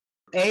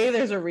A,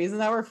 there's a reason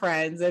that we're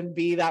friends, and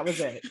B, that was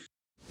it.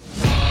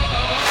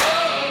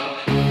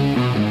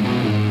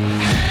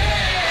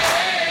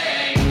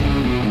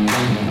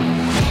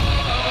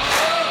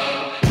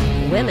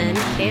 Women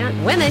can't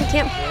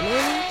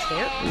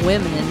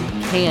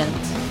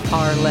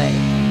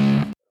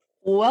parlay.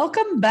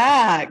 Welcome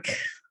back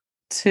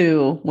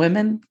to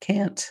Women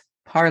Can't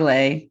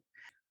Parlay.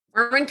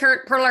 Women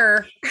can't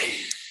parlay.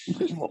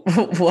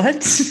 What?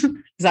 Is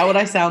that what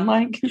I sound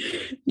like?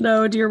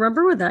 No, do you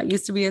remember when that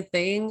used to be a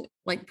thing?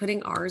 Like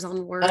putting R's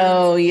on words?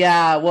 Oh,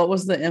 yeah. What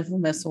was the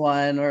infamous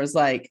one where it was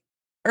like,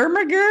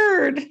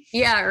 Ermagerd?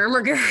 Yeah,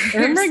 Ermagerd.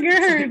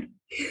 Ermagerd.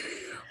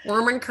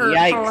 Women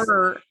can't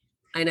parlay.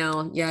 I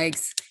know.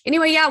 Yikes.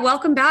 Anyway, yeah,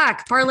 welcome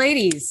back,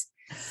 Parladies.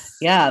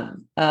 Yeah.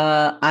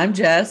 I'm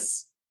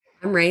Jess.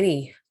 I'm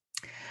Rainey.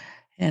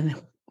 And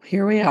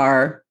here we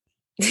are.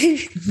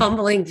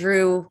 Fumbling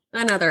through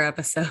another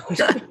episode.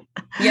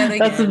 Yeah,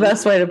 that's the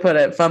best way to put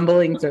it.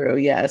 Fumbling through.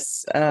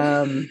 Yes.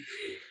 Guys,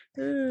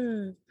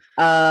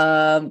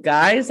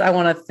 I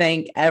want to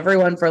thank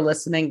everyone for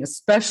listening,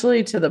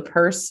 especially to the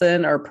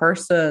person or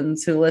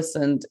persons who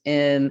listened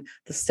in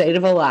the state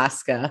of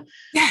Alaska.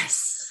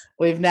 Yes.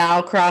 We've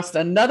now crossed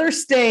another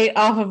state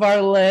off of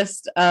our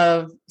list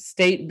of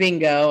state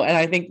bingo. And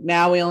I think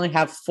now we only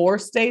have 4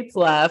 states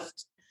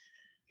left.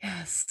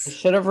 Yes. I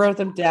should have wrote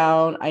them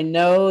down. I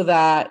know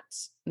that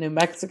New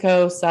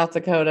Mexico, South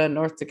Dakota,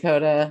 North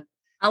Dakota,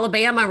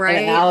 Alabama, right?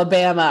 And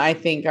Alabama, I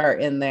think, are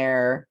in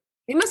there.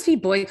 They must be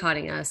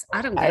boycotting us.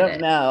 I don't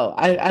know.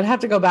 I'd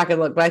have to go back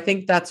and look, but I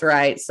think that's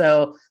right.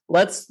 So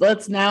let's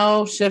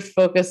now shift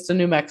focus to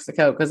New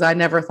Mexico because I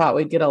never thought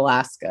we'd get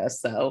Alaska.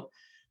 So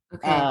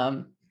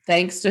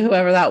thanks to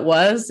whoever that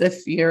was.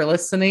 If you're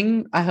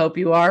listening, I hope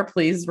you are.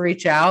 Please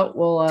reach out.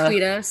 We'll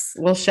tweet us.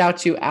 We'll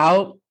shout you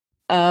out.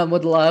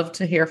 Would love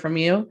to hear from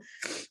you.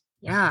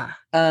 Yeah.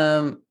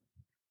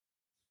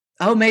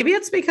 Maybe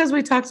it's because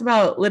we talked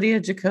about Lydia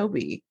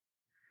Jacoby.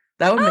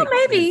 That would make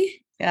maybe. Sense.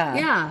 Yeah.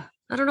 Yeah.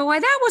 I don't know why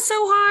that was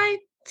so high.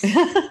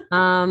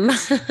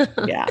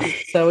 Yeah.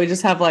 So we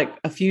just have like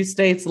a few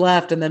states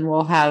left, and then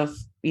we'll have,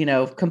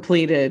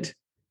 completed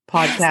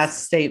podcast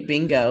state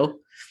bingo.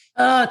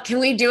 Can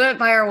we do it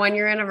by our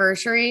 1-year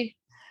anniversary?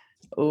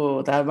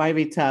 Oh, that might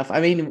be tough.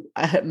 I mean,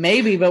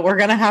 maybe, but we're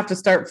going to have to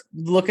start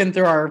looking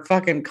through our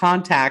fucking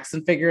contacts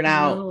and figuring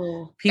out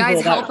people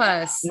guys, help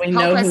us. We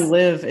know who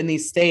live in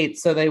these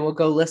states, so they will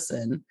go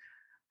listen.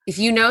 If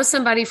you know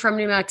somebody from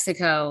New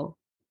Mexico,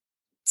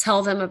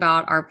 tell them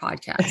about our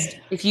podcast.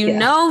 If you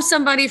know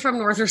somebody from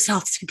North or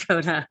South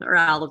Dakota or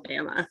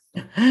Alabama.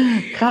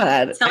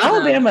 God,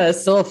 Alabama is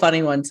still a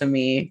funny one to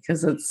me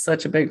because it's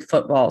such a big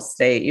football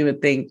state. You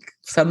would think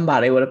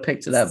somebody would have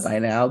picked it up by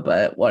now,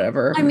 but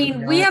whatever. I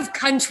mean, we have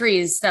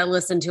countries that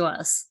listen to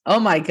us. Oh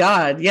my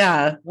God.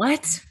 Yeah.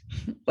 What?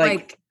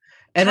 And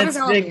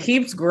it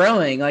keeps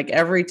growing. Like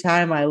every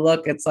time I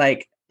look, it's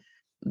like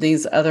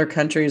these other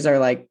countries are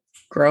like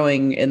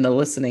growing in the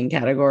listening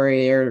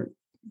category or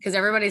because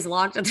everybody's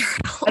locked in their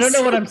house. I don't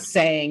know what I'm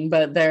saying,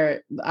 but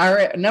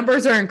our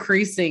numbers are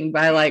increasing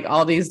by like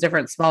all these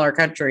different smaller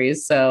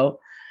countries. So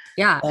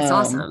yeah, it's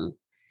awesome.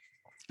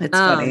 It's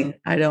funny.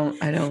 I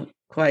don't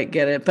quite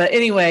get it. But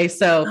anyway,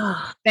 so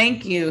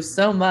thank you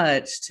so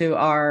much to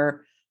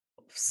our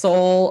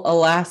sole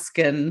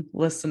Alaskan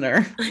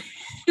listener.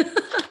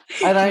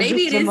 And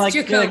maybe it is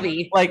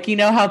Jacoby. Like, you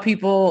know how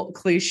people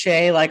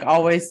cliche, like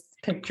always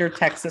picture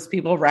Texas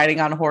people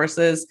riding on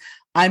horses.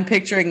 I'm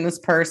picturing this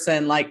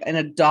person like in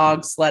a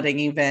dog sledding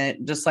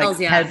event, just like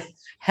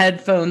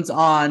headphones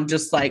on,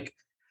 just like,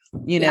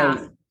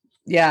 that's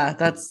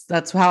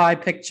how I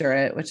picture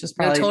it, which is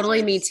probably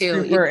totally me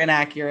too. Super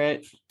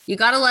inaccurate. You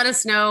got to let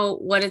us know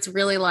what it's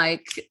really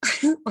like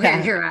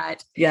where you're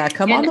at. Yeah.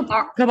 Come on the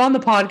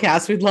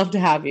podcast. We'd love to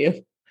have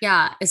you.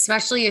 Yeah.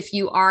 Especially if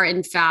you are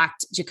in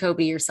fact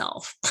Jacoby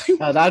yourself.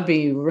 Oh, that'd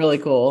be really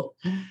cool.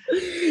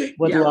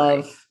 Would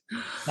love.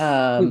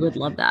 We would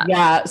love that.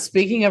 Yeah.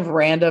 Speaking of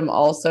random,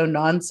 also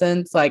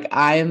nonsense, like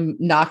I'm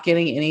not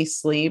getting any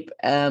sleep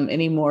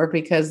anymore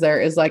because there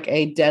is like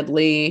a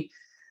deadly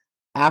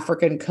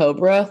African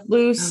cobra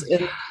loose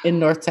in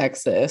North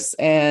Texas.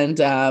 And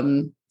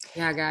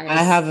yeah, guys,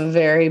 I have a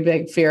very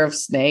big fear of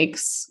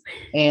snakes,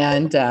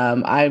 and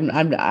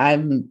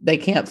I'm they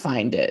can't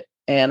find it,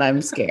 and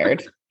I'm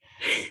scared.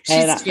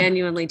 She's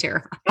genuinely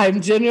terrified.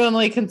 I'm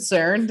genuinely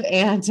concerned,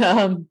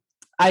 and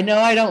I know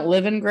I don't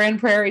live in Grand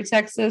Prairie,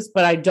 Texas,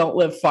 but I don't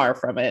live far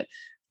from it.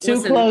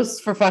 Too close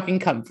for fucking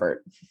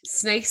comfort.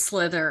 Snakes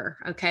slither,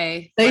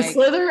 okay? They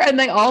slither, and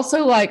they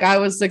also, like, I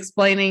was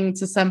explaining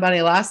to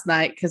somebody last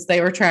night because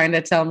they were trying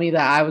to tell me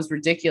that I was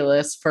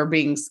ridiculous for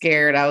being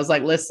scared. I was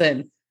like,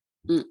 listen,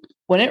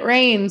 when it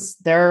rains,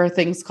 there are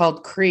things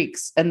called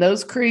creeks, and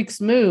those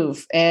creeks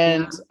move,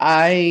 and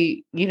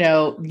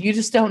you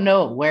just don't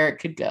know where it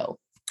could go.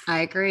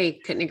 I agree.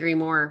 Couldn't agree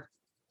more.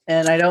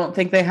 And I don't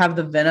think they have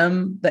the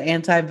venom, the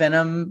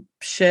anti-venom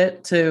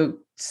shit to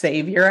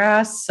save your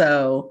ass.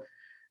 So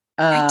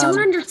I don't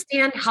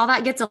understand how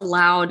that gets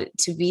allowed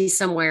to be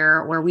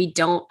somewhere where we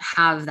don't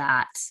have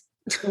that.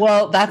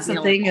 Well, that's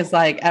the thing is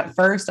like at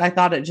first I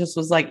thought it just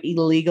was like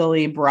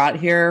illegally brought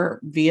here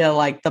via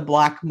like the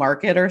black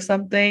market or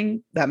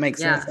something. That makes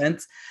no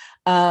sense.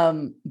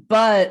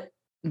 But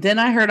then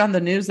I heard on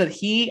the news that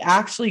he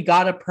actually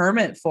got a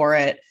permit for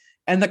it.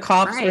 And the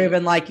cops were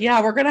even like,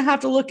 yeah, we're going to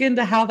have to look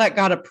into how that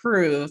got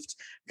approved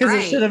because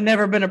it should have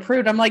never been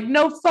approved. I'm like,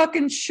 no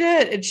fucking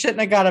shit. It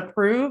shouldn't have got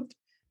approved.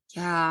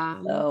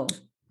 Yeah.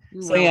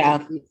 So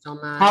yeah,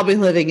 I'll be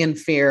living in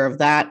fear of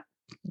that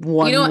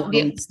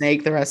one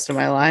snake the rest of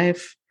my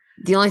life.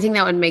 The only thing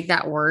that would make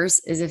that worse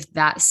is if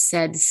that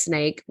said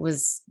snake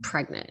was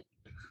pregnant.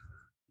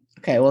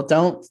 Okay, well,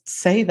 don't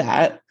say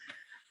that.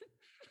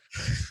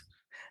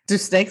 Do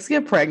snakes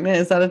get pregnant?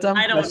 Is that a dumb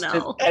question?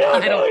 Know. I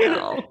don't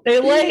know. They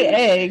lay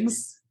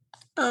eggs.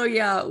 Oh,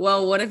 yeah.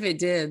 Well, what if it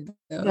did?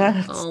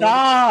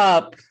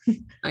 Stop.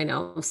 I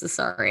know. I'm so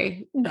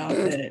sorry. Stop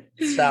it.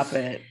 Stop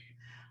it.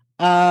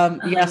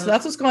 Yeah, so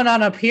that's what's going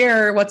on up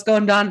here. What's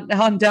going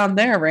on down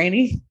there,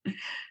 Rainy?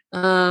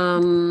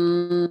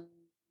 I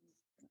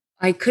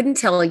couldn't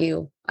tell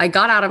you. I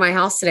got out of my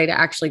house today to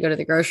actually go to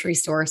the grocery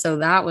store, so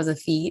that was a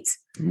feat.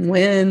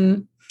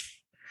 Win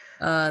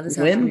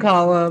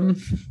column.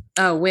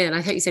 Oh, win.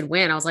 I thought you said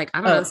win. I was like,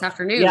 I don't know, this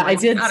afternoon. Yeah, I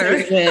did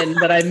say win,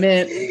 but I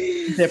meant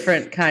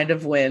different kind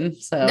of win.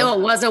 So no,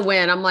 it was a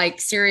win. I'm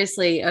like,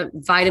 seriously,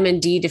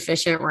 vitamin D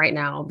deficient right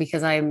now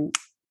because I'm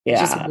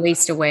just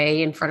waste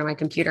away in front of my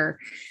computer.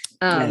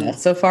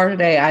 So far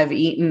today, I've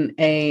eaten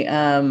I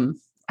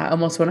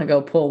almost want to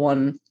go pull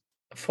one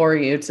for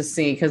you to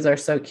see because they're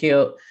so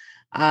cute.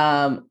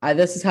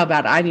 This is how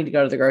bad I need to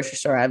go to the grocery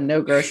store. I have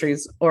no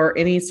groceries or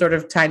any sort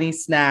of tiny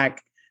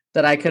snack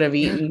that I could have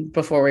eaten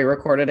before we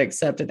recorded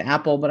except an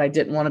apple, but I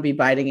didn't want to be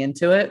biting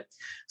into it.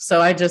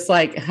 So I just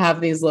like have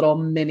these little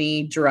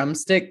mini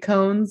drumstick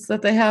cones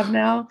that they have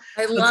now.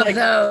 I love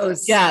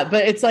those. Yeah,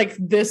 but it's like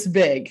this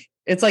big.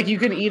 It's like you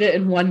can eat it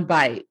in one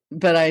bite,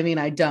 but I mean,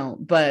 I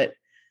don't, but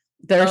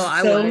they're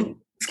so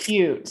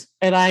cute.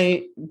 And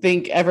I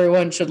think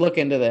everyone should look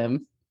into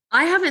them.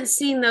 I haven't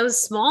seen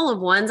those small of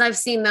ones. I've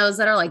seen those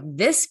that are like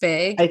this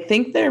big. I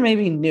think they're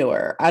maybe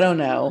newer. I don't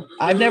know.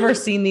 I've never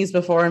seen these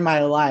before in my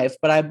life,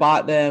 but I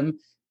bought them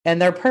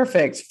and they're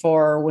perfect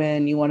for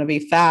when you want to be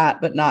fat,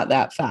 but not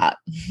that fat.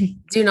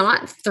 Do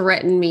not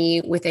threaten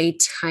me with a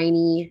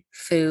tiny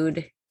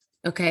food.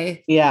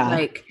 Okay. Yeah.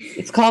 Like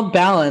it's called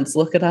balance.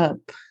 Look it up.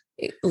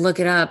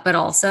 But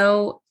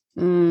also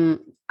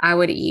I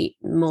would eat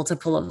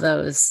multiple of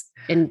those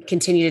and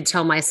continue to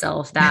tell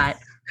myself that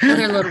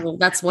they're little.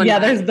 That's one. Yeah,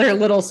 they're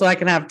little, so I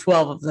can have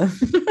 12 of them.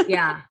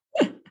 Yeah.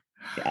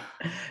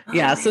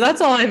 Yeah. So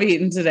that's all I've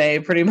eaten today,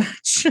 pretty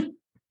much.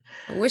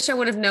 I wish I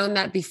would have known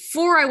that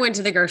before I went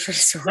to the grocery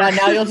store. Yeah,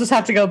 now you'll just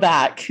have to go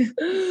back.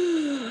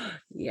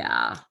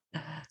 Yeah.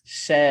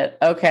 Shit.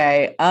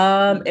 Okay.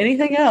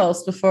 Anything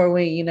else before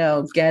we,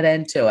 get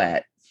into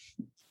it?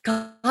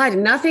 God,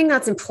 nothing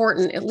that's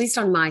important, at least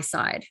on my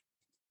side.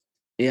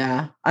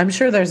 Yeah. I'm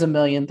sure there's a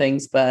million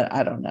things, but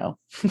I don't know.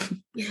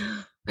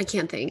 Yeah. I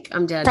can't think.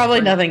 I'm dead. Probably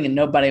nothing and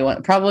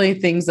probably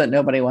things that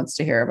nobody wants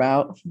to hear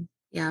about.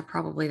 Yeah,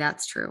 probably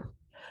that's true.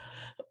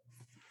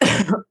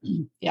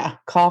 Yeah.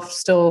 Cough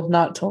still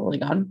not totally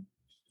gone.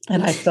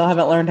 And I still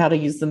haven't learned how to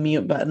use the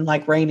mute button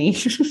like Rainy.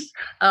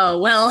 Oh,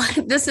 well,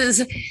 this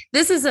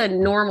is a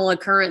normal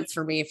occurrence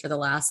for me for the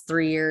last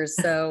 3 years.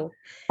 So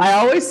I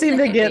always seem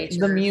to get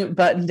the mute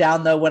button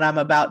down though when I'm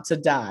about to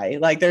die.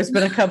 Like there's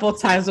been a couple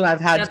of times when I've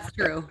had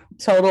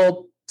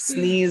total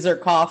sneeze or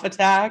cough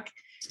attack.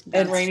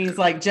 And Rainy's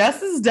like,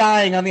 Jess is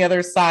dying on the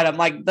other side. I'm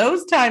like,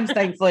 those times,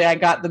 thankfully, I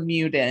got the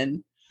mute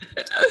in.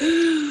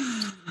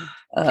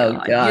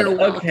 Oh, God.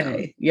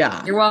 Okay.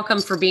 Yeah. You're welcome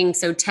for being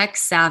so tech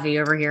savvy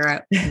over here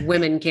at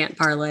Women Can't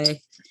Parlay.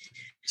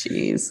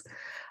 Jeez.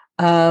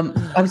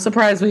 I'm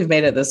surprised we've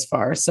made it this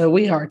far. So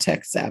we are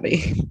tech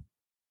savvy.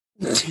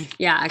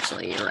 Yeah,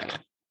 actually, you're right.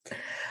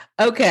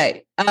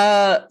 Okay.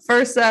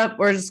 First up,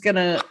 we're just going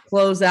to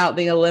close out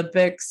the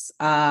Olympics.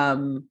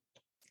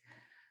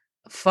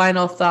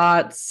 Final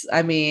thoughts.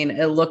 I mean,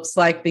 it looks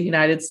like the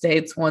United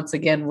States once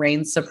again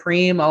reigns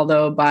supreme,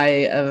 although by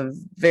a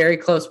very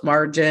close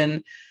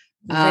margin.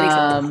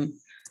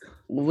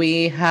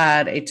 We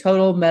had a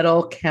total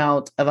medal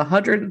count of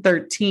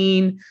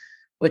 113,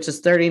 which is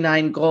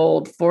 39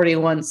 gold,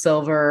 41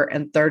 silver,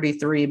 and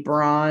 33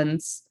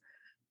 bronze.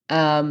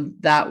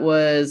 That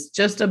was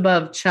just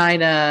above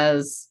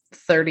China's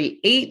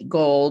 38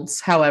 golds.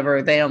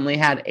 However, they only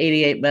had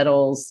 88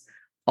 medals,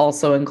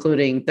 also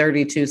including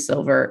 32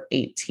 silver,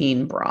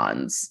 18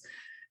 bronze.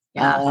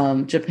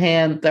 Yeah.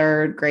 Japan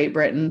third, Great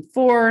Britain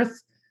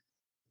fourth,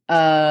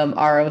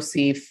 ROC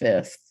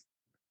fifth.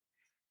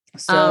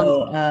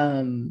 So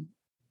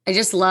I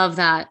just love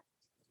that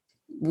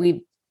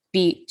we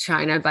beat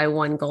China by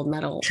one gold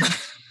medal.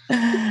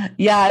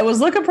 Yeah, it was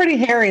looking pretty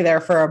hairy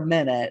there for a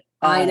minute.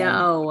 I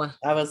know.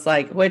 I was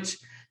like, which,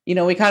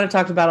 we kind of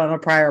talked about on a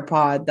prior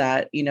pod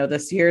that,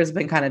 this year has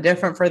been kind of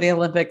different for the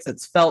Olympics.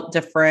 It's felt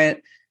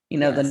different.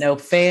 The no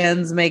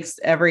fans makes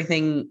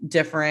everything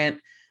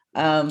different.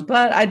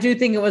 But I do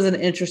think it was an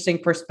interesting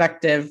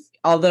perspective.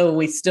 although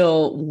we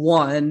still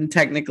won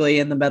technically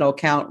in the medal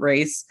count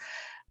race,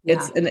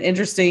 it's an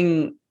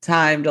interesting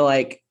time to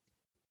like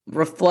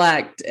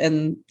reflect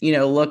and, you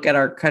know, look at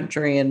our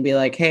country and be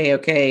like, hey,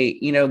 okay,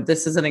 you know,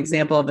 this is an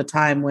example of a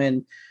time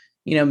when,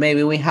 you know,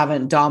 maybe we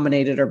haven't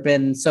dominated or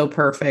been so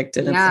perfect.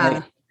 And it's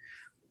like,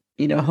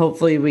 you know,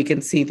 hopefully we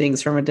can see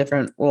things from a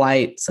different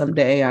light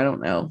someday. I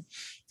don't know.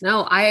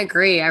 No, I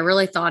agree. I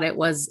really thought it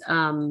was,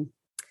 of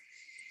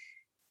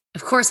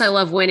course I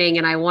love winning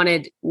and I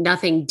wanted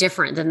nothing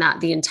different than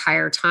that the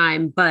entire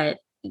time, but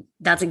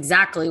that's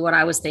exactly what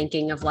I was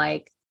thinking of.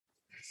 Like,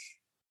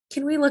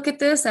 can we look at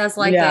this as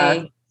like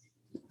a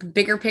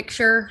bigger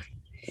picture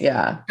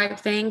type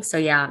thing? So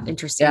yeah,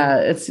 interesting. Yeah,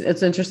 it's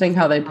interesting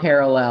how they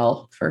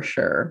parallel for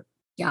sure.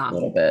 Yeah. A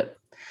little bit.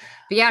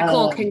 But yeah,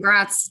 cool.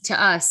 Congrats to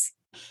us.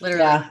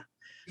 Literally. Yeah.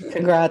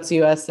 Congrats,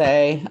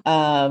 USA.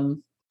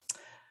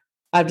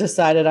 I've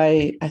decided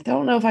I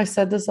don't know if I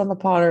said this on the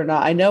pod or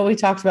not. I know we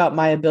talked about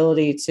my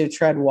ability to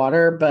tread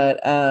water,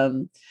 but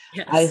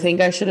I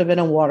think I should have been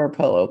a water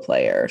polo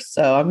player.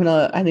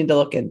 So I need to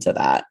look into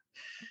that.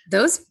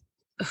 Those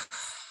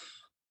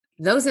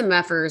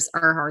MFers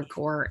are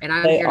hardcore, and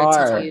I'm here to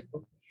tell you,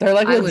 they're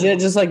like legit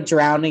just like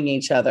drowning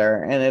each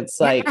other, and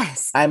it's like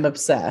I'm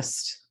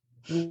obsessed.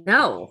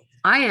 No,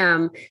 I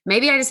am.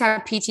 Maybe I just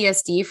have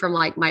PTSD from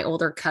like my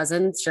older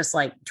cousins just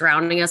like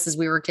drowning us as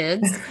we were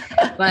kids,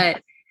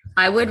 but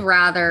I would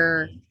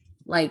rather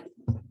like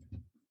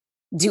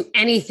do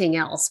anything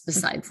else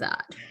besides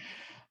that.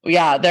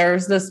 Yeah,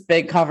 there's this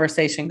big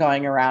conversation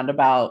going around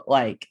about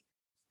like,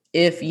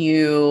 if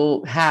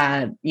you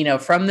had, you know,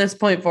 from this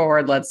point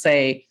forward, let's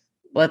say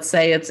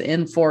it's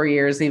in 4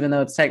 years, even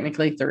though it's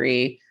technically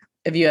 3,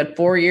 if you had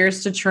 4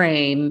 years to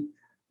train,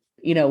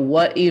 you know,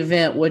 what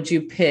event would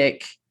you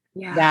pick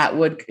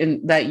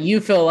that you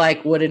feel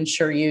like would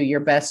ensure you your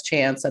best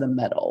chance at a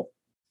medal?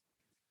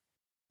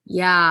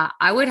 Yeah,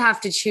 I would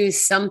have to choose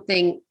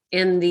something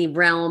in the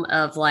realm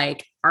of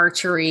like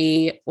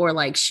archery or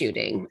like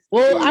shooting.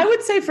 Well, I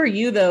would say for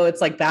you though, it's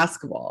like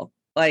basketball.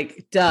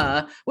 Like,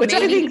 duh. Which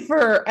maybe,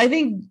 I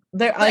think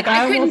there like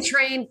I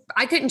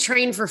couldn't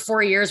train for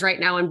 4 years right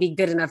now and be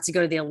good enough to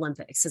go to the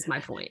Olympics is my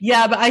point.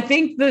 Yeah, but I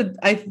think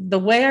the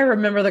way I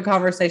remember the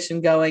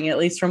conversation going, at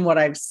least from what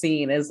I've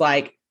seen, is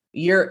like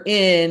you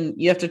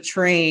have to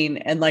train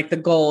and like the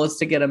goal is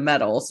to get a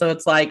medal. So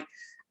it's like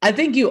I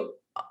think you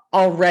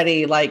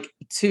already like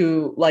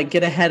to like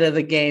get ahead of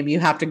the game, you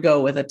have to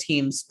go with a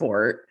team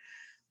sport.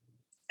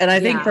 And I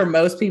think for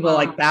most people,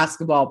 like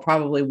basketball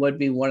probably would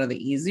be one of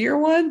the easier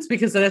ones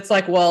because then it's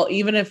like, well,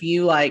 even if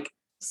you like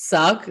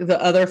suck,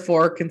 the other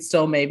 4 can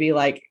still maybe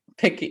like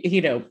pick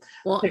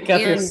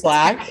up your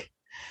slack.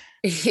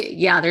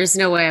 Yeah, there's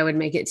no way I would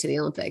make it to the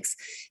Olympics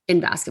in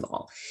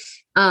basketball.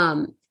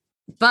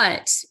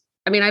 But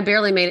I mean, I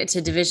barely made it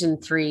to Division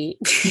III.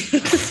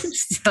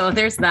 So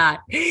there's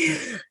that.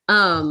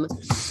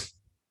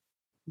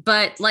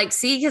 But like,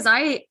 see, because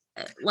I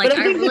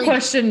think the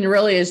question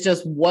really is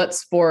just what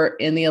sport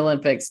in the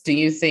Olympics do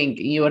you think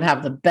you would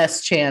have the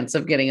best chance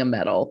of getting a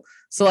medal?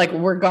 So like,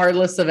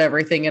 regardless of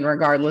everything and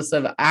regardless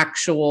of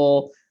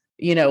actual,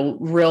 you know,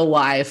 real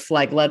life,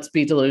 like let's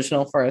be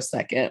delusional for a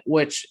second.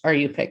 Which are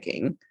you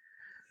picking?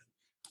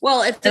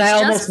 Well, I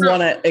almost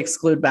want to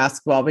exclude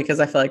basketball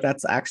because I feel like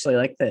that's actually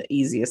like the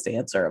easiest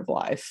answer of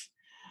life.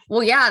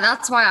 Well, yeah,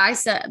 that's why I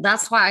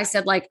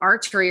said like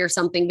archery or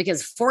something,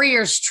 because 4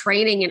 years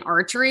training in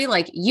archery,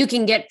 like you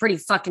can get pretty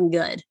fucking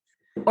good,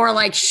 or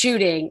like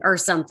shooting or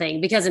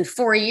something, because in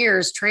 4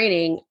 years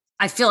training,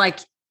 I feel like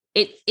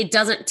it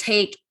doesn't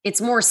take, it's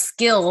more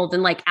skill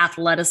than like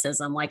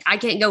athleticism. Like I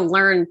can't go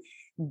learn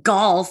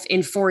golf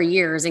in 4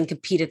 years and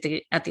compete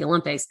at the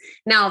Olympics.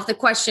 Now, if the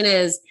question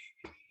is,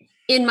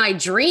 in my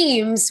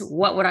dreams,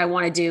 what would I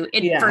want to do?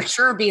 It'd for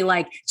sure be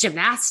like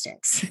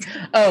gymnastics.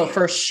 Oh,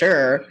 for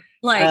sure.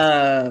 Like,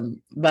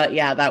 but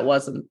yeah, that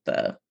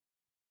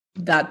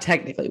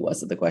technically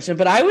wasn't the question,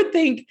 but I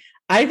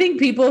think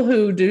people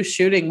who do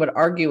shooting would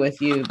argue with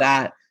you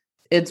that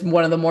it's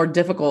one of the more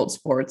difficult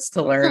sports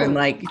to learn. And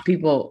like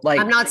people like,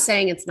 I'm not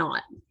saying it's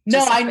not.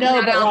 No, I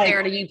know, but out like,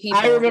 there to you people,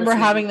 I remember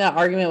having that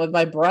argument with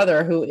my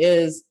brother who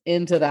is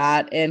into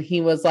that. And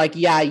he was like,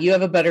 yeah, you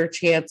have a better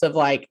chance of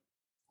like,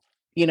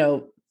 you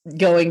know,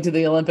 going to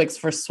the Olympics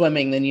for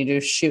swimming than you do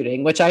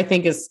shooting, which I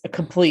think is a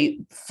complete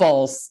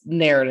false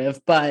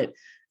narrative. But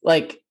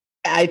like,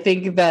 I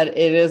think that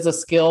it is a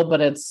skill,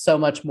 but it's so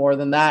much more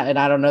than that. And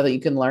I don't know that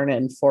you can learn it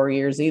in 4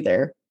 years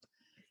either.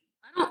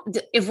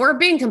 If we're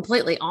being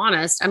completely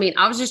honest, I mean,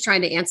 I was just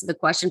trying to answer the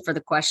question for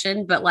the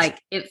question, but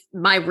like if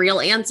my real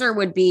answer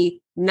would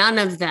be none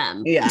of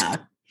them. Yeah.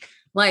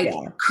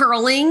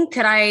 Curling,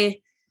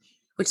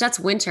 which that's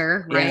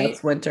winter, right? Yeah,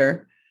 it's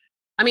winter.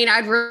 I mean,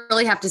 I'd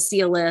really have to see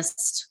a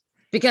list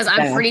because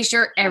I'm pretty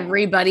sure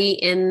everybody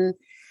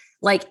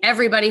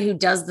who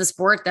does the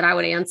sport that I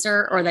would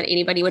answer or that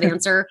anybody would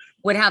answer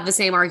would have the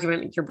same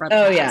argument your brother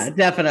has. Yeah,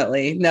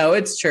 definitely. No,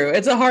 it's true.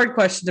 It's a hard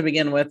question to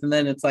begin with. And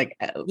then it's like,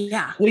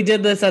 we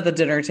did this at the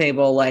dinner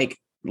table like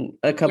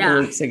a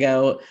couple weeks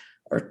ago.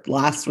 or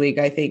last week,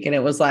 I think. And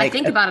it was like, I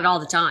think about it all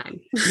the time.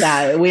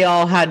 yeah, we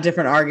all had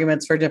different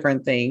arguments for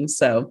different things.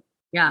 So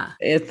yeah,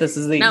 if this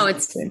is the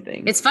it's same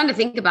thing. It's fun to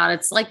think about.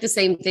 It's like the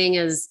same thing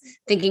as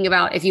thinking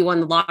about if you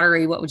won the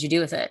lottery, what would you do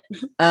with it?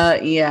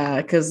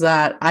 Yeah, because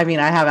I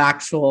have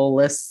actual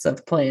lists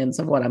of plans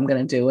of what I'm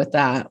going to do with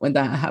that when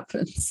that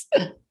happens.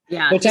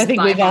 Yeah. Which I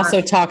think we've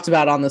also talked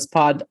about on this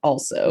pod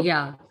also.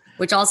 Yeah.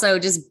 Which also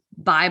just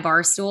buy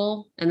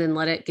Barstool and then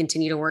let it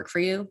continue to work for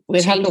you.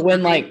 We'd have to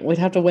win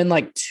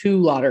like 2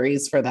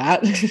 lotteries for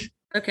that.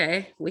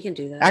 Okay, we can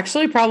do that.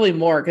 Actually, probably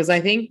more, because I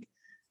think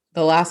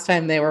the last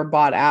time they were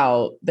bought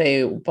out,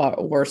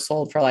 were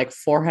sold for like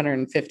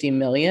 450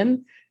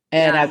 million.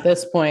 And at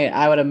this point,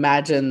 I would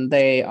imagine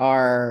they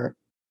are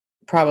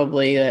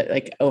probably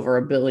like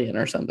over $1 billion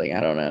or something. I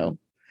don't know.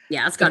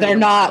 Yeah, it's got. They're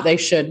not. They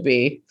should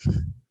be.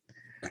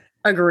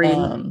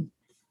 Agreed.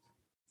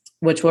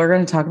 Which we're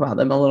going to talk about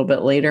them a little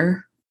bit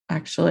later.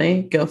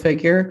 Actually, go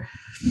figure.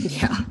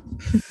 Yeah.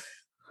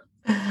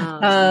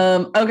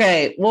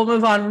 Okay, we'll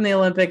move on from the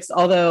Olympics.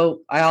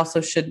 Although I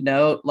also should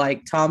note,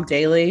 like, Tom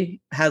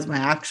Daley has my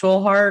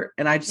actual heart,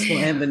 and I just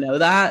want him to know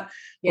that.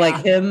 Yeah.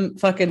 Like, him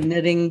fucking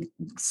knitting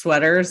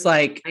sweaters,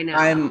 like, I know.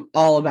 I'm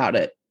all about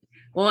it.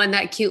 Well, and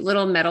that cute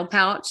little metal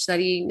pouch that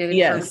he knitted.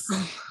 Yes.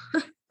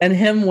 And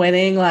him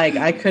winning, like,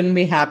 I couldn't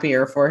be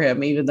happier for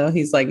him, even though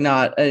he's like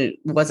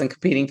wasn't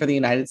competing for the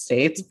United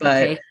States.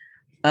 But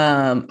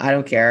I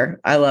don't care.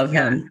 I love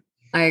him.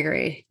 I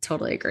agree.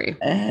 Totally agree.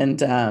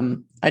 And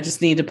I just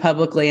need to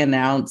publicly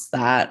announce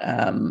that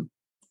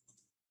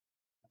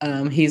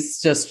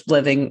he's just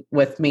living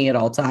with me at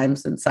all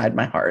times inside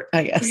my heart,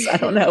 I guess. I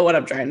don't know what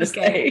I'm trying to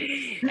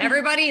say.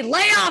 Everybody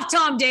lay off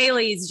Tom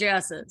Daley's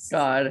dresses.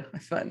 God,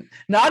 fun.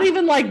 Not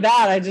even like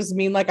that. I just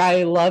mean, like,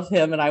 I love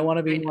him and I want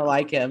to be more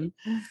like him.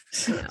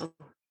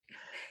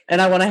 And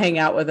I want to hang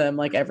out with him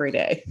like every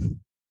day.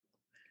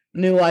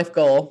 New life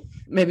goal.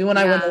 Maybe when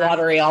I win the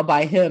lottery, I'll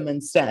buy him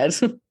instead.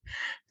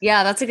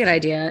 Yeah, that's a good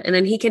idea. And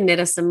then he can knit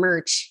us some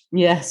merch.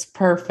 Yes,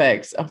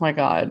 perfect. Oh my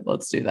God,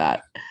 let's do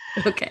that.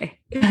 Okay.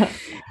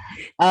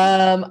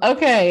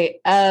 Okay.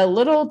 A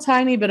little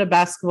tiny bit of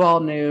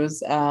basketball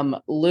news.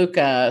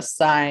 Luka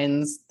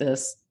signs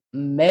this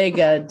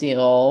mega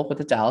deal with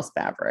the Dallas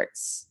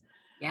Mavericks.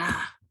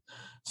 Yeah.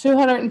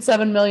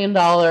 $207 million,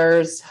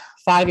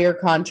 5-year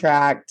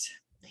contract.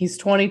 He's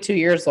 22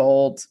 years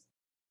old.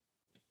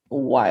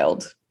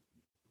 Wild.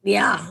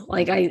 Yeah,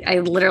 like I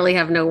literally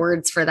have no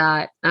words for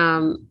that.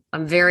 I'm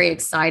very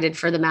excited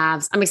for the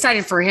Mavs. I'm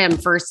excited for him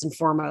first and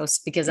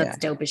foremost because that's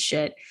dope as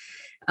shit.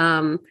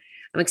 I'm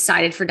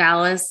excited for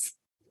Dallas.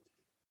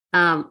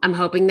 I'm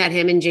hoping that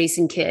him and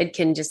Jason Kidd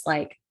can just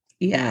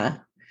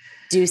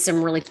do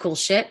some really cool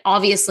shit.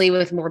 Obviously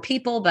with more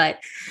people, but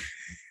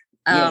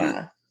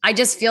I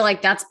just feel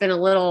like that's been a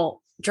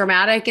little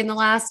dramatic in the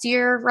last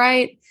year,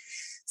 right?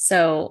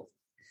 So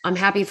I'm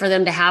happy for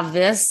them to have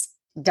this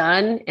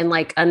done and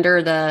like under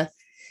at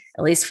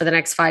least for the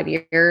next 5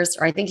 years,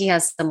 or I think he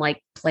has some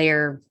like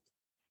player.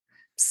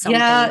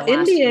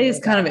 NBA is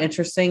kind of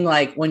interesting.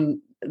 Like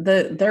when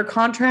their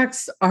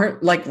contracts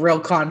aren't like real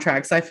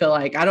contracts. I feel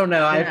like, I don't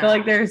know. I feel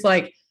like there's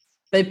like,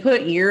 they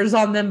put years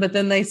on them, but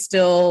then they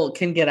still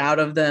can get out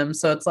of them.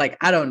 So it's like,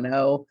 I don't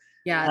know.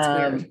 Yeah. It's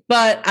weird.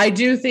 But I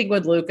do think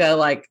with Luka,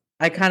 like,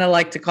 I kind of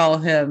like to call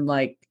him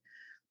like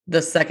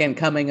the second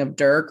coming of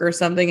Dirk or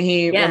something.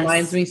 He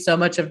reminds me so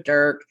much of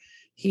Dirk.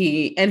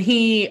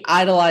 He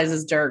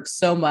idolizes Dirk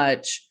so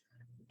much.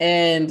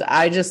 And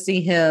I just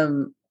see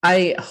him,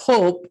 I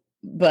hope,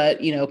 but,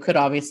 could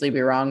obviously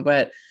be wrong,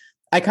 but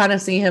I kind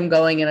of see him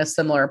going in a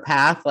similar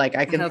path. Like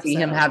I can see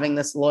him having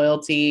this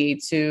loyalty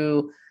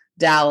to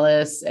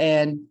Dallas,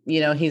 and,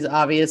 he's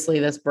obviously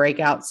this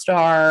breakout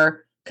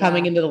star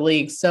coming into the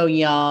league so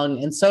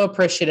young and so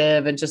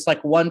appreciative and just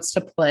like wants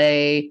to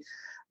play.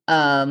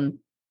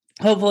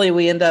 Hopefully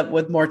we end up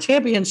with more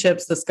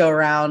championships this go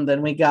around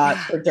than we got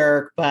for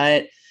Dirk,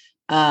 but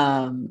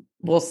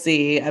we'll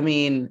see. I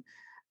mean,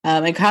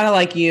 and kind of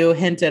like you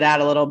hinted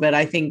at a little bit,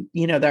 I think,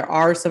 there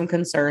are some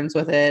concerns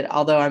with it,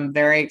 although I'm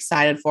very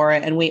excited for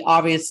it. And we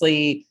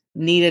obviously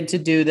needed to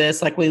do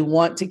this. Like, we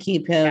want to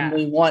keep him. Yeah.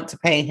 We want to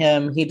pay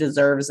him. He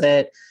deserves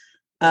it.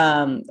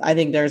 I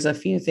think there's a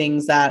few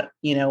things that,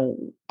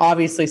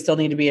 obviously still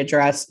need to be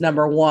addressed.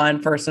 Number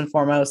one, first and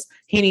foremost,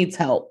 he needs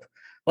help.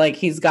 Like,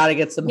 he's got to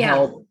get some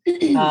help.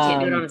 He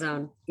can't do it on his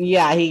own.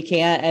 Yeah, he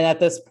can't. And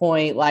at this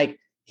point, like,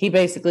 he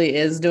basically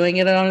is doing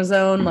it on his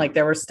own. Like,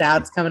 there were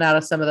stats coming out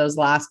of some of those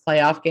last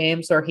playoff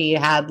games where he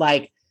had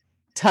like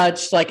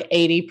touched like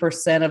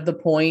 80% of the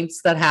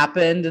points that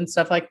happened and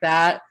stuff like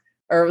that.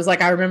 Or it was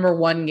like, I remember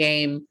one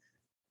game,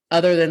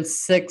 other than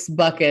 6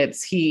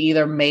 buckets, he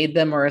either made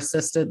them or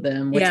assisted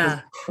them, which was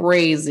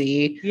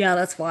crazy. Yeah,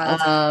 that's wild.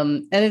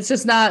 And it's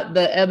just not,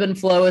 the ebb and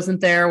flow isn't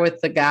there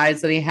with the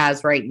guys that he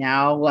has right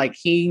now. Like,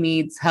 he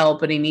needs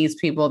help, and he needs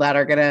people that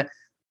are going to,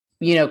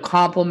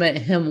 compliment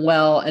him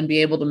well and be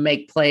able to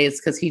make plays,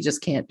 because he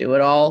just can't do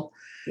it all.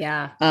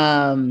 Yeah.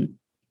 And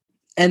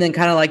then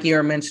kind of like you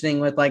were mentioning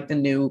with like the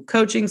new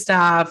coaching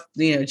staff,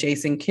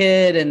 Jason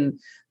Kidd and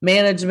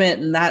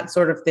management and that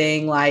sort of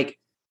thing. Like,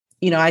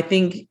 I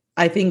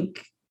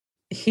think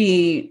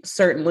he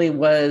certainly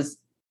was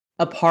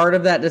a part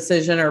of that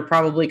decision or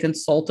probably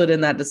consulted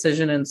in that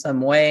decision in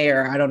some way,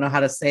 or I don't know how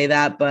to say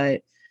that,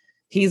 but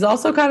he's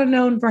also kind of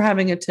known for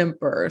having a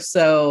temper.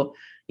 So,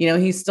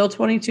 he's still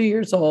 22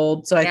 years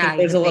old. So I think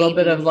there's a little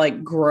bit of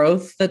like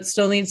growth that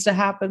still needs to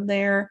happen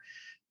there.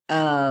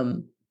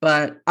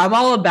 But I'm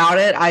all about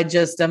it. I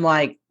just am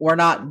like, we're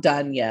not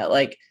done yet.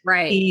 Like,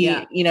 right.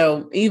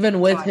 Even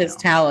with his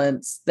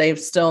talents, they've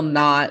still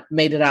not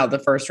made it out of the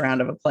first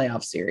round of a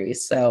playoff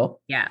series. So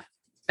yeah,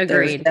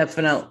 agreed.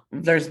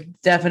 There's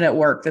definite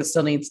work that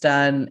still needs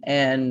done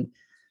and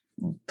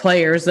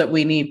players that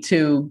we need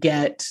to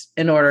get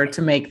in order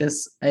to make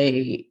this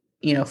a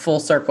full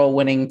circle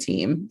winning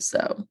team.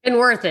 So, and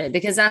worth it,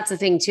 because that's the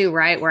thing too,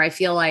 right? Where I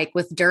feel like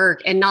with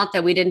Dirk, and not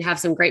that we didn't have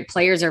some great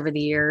players over the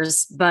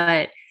years,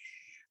 but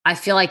I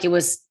feel like it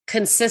was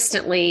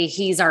consistently,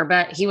 he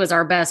was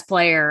our best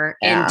player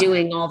and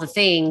doing all the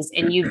things,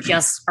 and you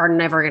just are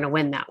never going to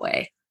win that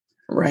way.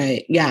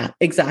 Right. Yeah,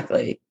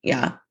 exactly.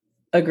 Yeah.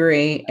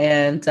 Agree.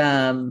 And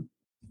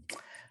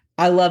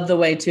I love the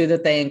way too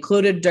that they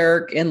included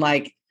Dirk in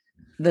like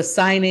the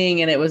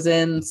signing, and it was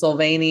in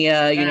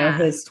Sylvania,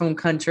 his home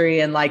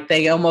country. And like,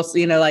 they almost,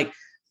 like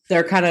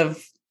they're kind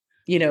of,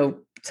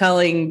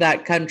 telling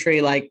that country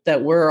like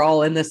that we're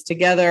all in this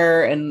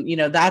together. And,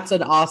 that's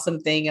an awesome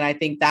thing. And I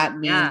think that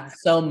means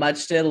so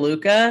much to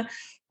Luka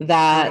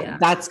that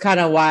that's kind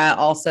of why I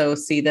also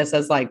see this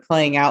as like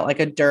playing out like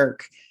a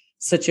Dirk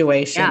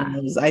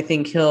situation. I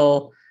think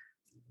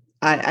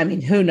I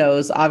mean, who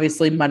knows?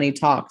 Obviously money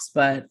talks,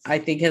 but I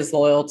think his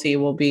loyalty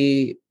will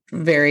be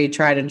very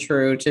tried and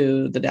true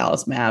to the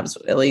Dallas Mavs,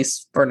 at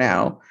least for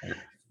now.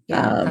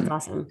 Yeah, that's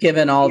awesome.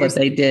 Given all that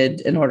they did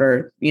in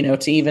order,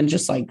 to even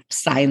just like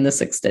sign this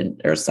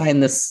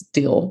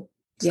deal.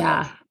 So.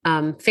 Yeah.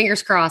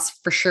 Fingers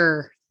crossed for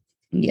sure.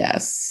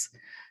 Yes.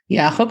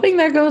 Yeah. Hoping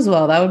that goes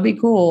well. That would be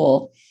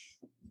cool.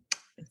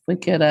 If we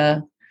could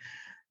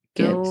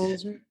get,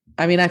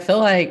 I mean, I feel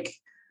like,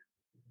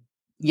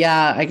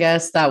 I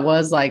guess that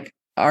was like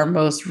our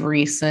most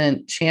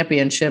recent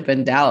championship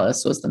in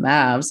Dallas was the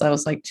Mavs. That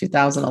was like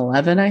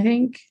 2011, I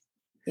think.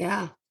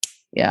 Yeah.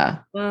 Yeah.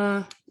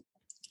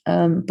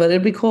 But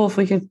it'd be cool if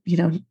we could,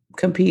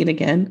 compete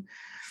again.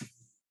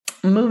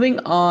 Moving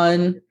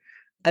on,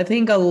 I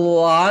think a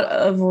lot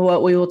of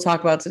what we will talk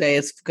about today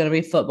is going to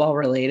be football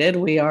related.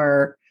 We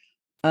are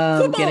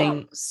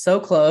getting so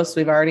close.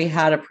 We've already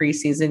had a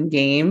preseason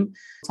game.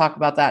 We'll talk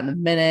about that in a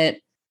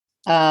minute.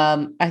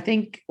 I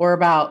think we're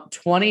about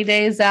 20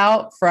 days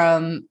out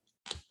from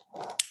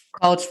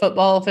college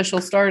football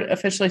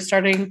officially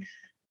starting.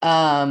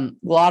 A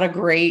lot of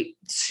great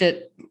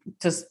shit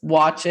to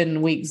watch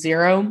in week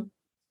 0.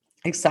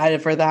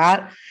 Excited for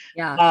that.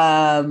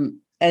 Yeah.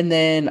 And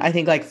then I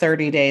think like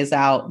 30 days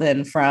out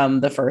then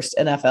from the first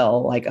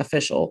NFL like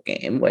official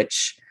game,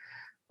 which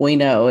we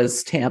know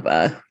is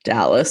Tampa,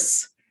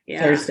 Dallas,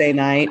 Thursday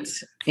night.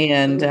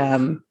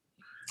 And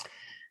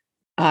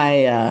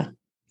I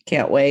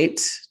can't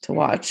wait to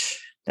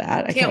watch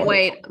that. I can't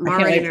wait. I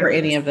can't wait for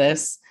any of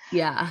this.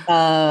 Yeah.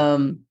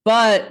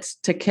 But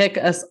to kick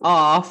us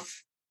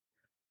off,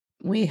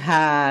 we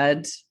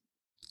had,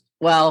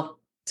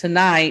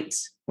 tonight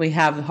we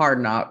have the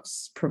Hard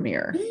Knocks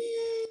premiere.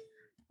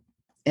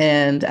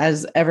 And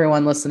as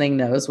everyone listening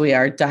knows, we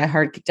are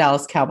diehard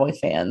Dallas Cowboy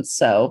fans.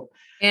 So,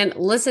 and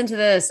listen to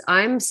this.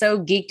 I'm so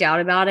geeked out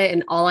about it.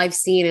 And all I've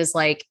seen is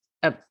like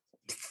a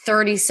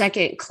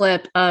 30-second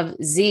clip of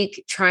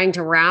Zeke trying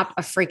to wrap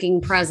a freaking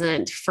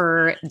present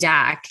for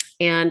Dak.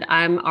 And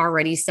I'm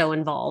already so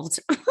involved.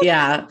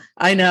 Yeah,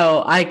 I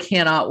know. I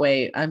cannot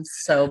wait. I'm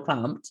so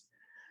pumped.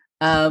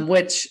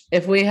 Which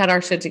if we had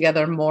our shit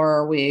together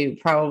more, we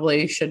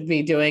probably should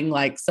be doing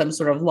like some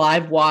sort of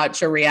live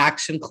watch or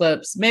reaction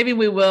clips. Maybe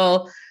we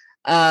will.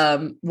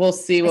 We'll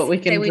see what we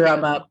can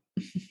drum up.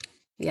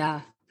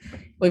 Yeah.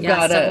 We've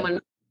got I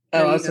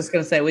was just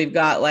going to say, we've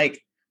got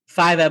like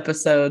 5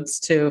 episodes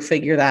to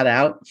figure that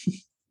out.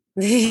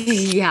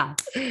 Yeah.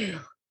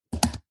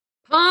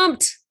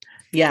 Pumped.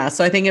 Yeah.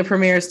 So I think it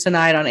premieres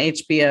tonight on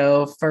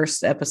HBO,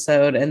 first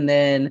episode, and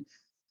then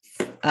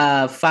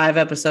 5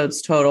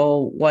 episodes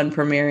total, one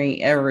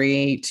premiering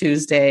every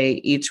Tuesday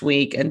each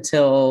week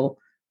until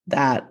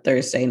that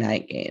Thursday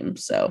night game.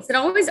 So is it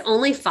always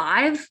only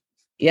 5?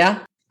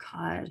 Yeah.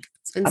 God,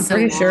 it's been I'm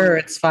pretty sure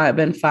it's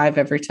been 5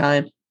 every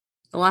time.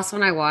 The last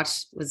one I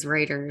watched was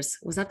Raiders.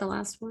 Was that the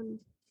last one?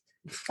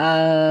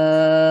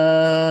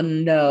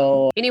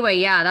 No. Anyway,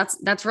 yeah,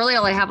 that's really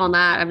all I have on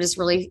that. I'm just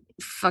really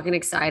fucking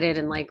excited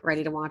and like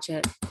ready to watch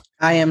it.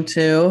 I am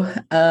too.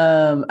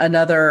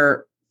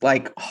 Another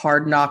like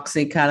Hard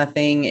Knocksy kind of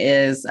thing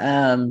is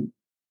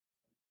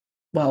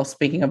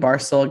speaking of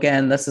Barstool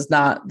again, this is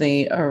not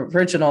the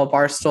original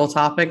Barstool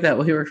topic that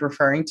we were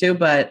referring to,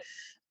 but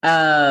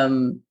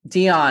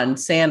Deion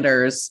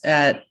Sanders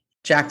at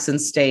Jackson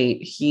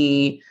State,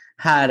 he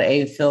had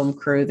a film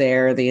crew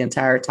there the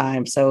entire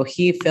time. So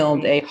he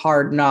filmed a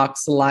Hard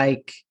Knocks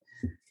like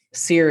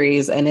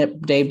series, and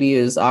it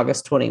debuts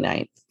August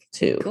 29th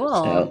too. Cool.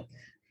 So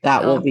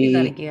that will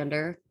be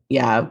gander.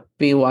 yeah,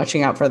 be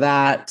watching out for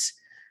that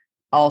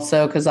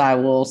also, because I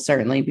will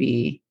certainly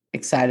be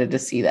excited to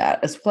see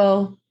that as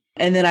well.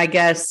 And then I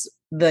guess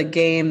the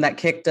game that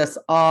kicked us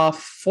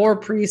off for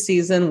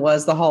preseason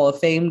was the Hall of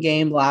Fame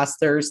game last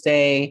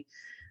Thursday.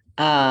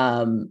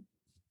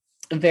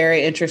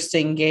 Very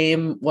interesting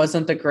game.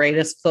 Wasn't the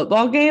greatest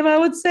football game, I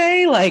would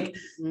say. Like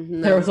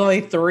there was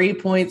only 3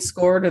 points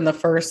scored in the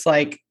first,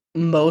 like,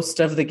 most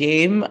of the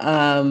game.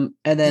 And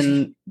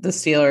then the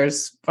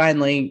Steelers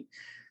finally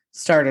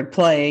started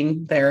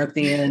playing there at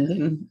the end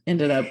and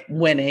ended up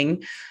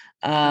winning.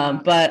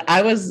 But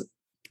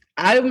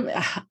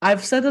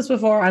I've said this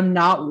before, I'm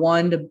not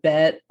one to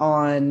bet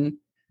on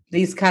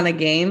these kind of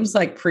games.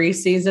 Like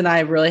preseason,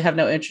 I really have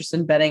no interest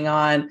in betting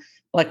on,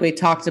 like we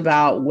talked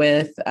about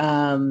with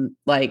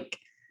like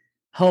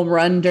home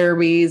run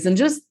derbies and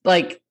just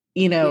like,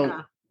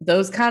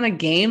 those kind of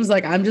games.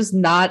 Like I'm just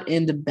not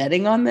into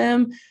betting on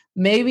them.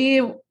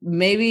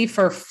 Maybe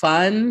for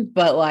fun,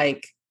 but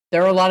like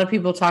there were a lot of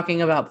people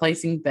talking about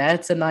placing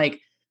bets, and like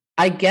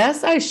I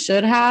guess I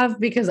should have,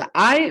 because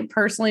I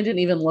personally didn't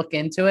even look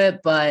into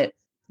it, but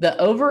the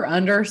over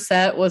under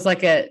set was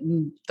like at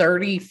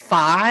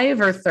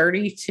 35 or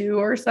 32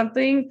 or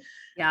something.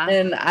 Yeah.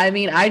 And I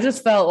mean, I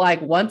just felt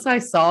like once I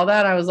saw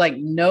that, I was like,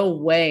 no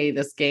way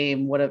this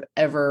game would have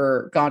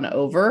ever gone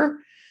over.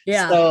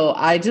 Yeah. So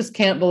I just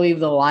can't believe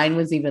the line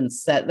was even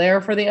set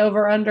there for the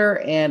over under.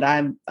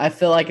 And I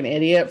feel like an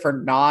idiot for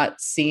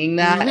not seeing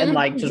that and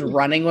like just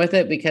running with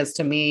it, because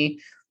to me,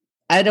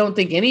 I don't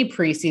think any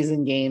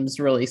preseason games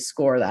really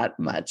score that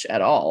much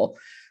at all.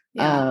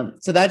 Yeah.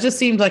 So that just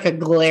seemed like a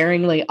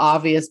glaringly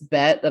obvious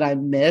bet that I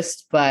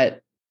missed,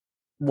 but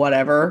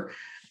whatever.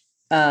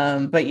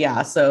 But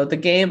yeah, so the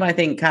game I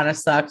think kind of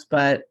sucked,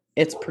 but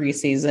it's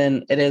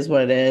preseason. It is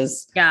what it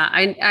is. Yeah,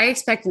 I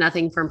expect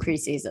nothing from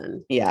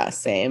preseason. Yeah,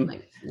 same.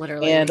 Like,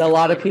 literally. And a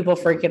lot of people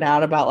freaking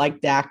out about like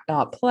Dak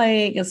not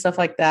playing and stuff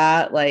like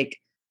that. Like,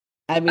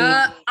 I mean,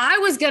 I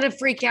was gonna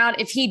freak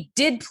out if he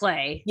did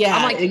play. Yeah,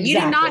 I'm like, exactly.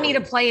 You do not need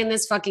to play in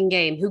this fucking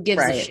game. Who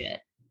gives a shit?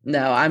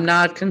 No, I'm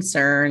not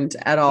concerned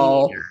at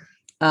all.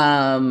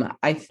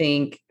 I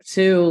think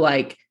too,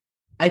 like,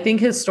 I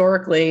think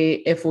historically,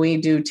 if we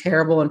do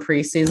terrible in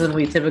preseason,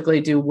 we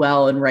typically do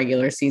well in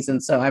regular season.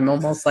 So I'm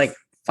almost like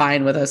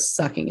fine with us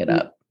sucking it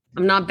up.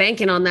 I'm not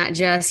banking on that,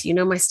 Jess. You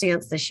know my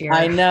stance this year.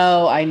 I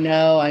know.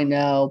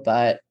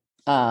 But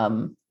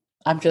I'm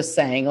just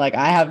saying, like,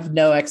 I have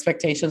no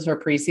expectations for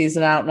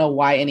preseason. I don't know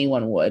why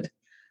anyone would.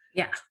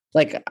 Yeah.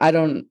 Like,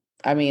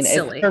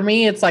 for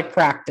me, it's like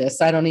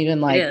practice. I don't even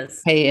like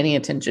pay any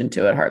attention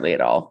to it hardly at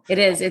all. It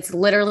is. It's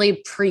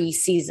literally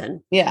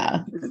preseason.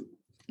 Yeah.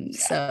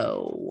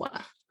 So,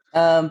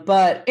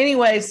 but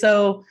anyway,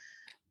 so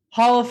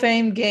Hall of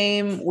Fame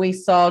game, we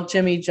saw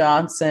Jimmy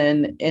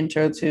Johnson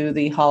enter to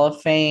the Hall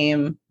of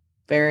Fame.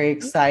 Very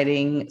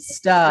exciting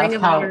stuff. Ring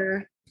of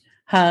Honor.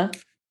 Huh?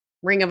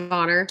 Ring of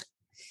Honor.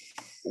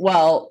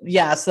 Well,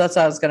 yeah, so that's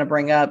what I was going to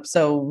bring up.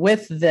 So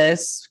with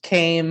this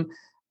came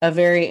a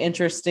very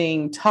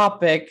interesting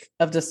topic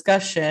of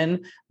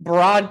discussion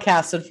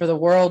broadcasted for the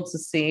world to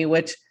see,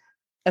 which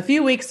a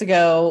few weeks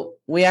ago,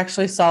 we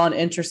actually saw an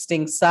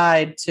interesting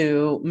side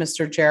to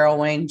Mr. Gerald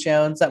Wayne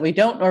Jones that we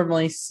don't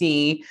normally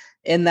see,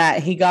 in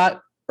that he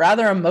got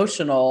rather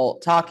emotional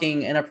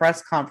talking in a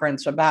press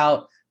conference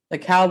about the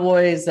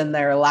Cowboys and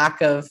their lack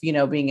of,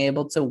 being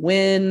able to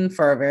win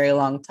for a very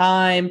long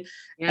time.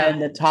 Yeah. And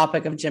the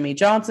topic of Jimmy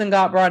Johnson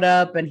got brought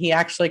up, and he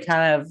actually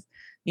kind of,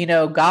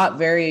 got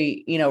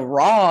very,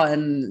 raw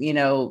and,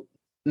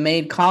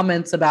 made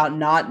comments about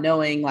not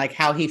knowing like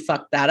how he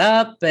fucked that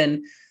up,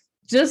 and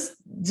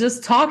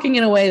just talking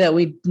in a way that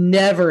we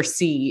never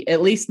see, at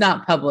least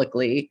not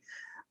publicly.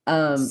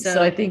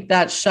 So I think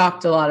that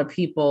shocked a lot of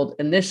people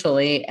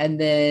initially. And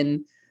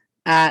then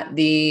at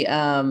the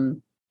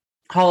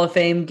Hall of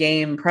Fame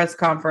game press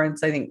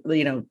conference, I think,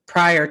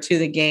 prior to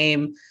the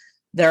game,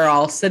 they're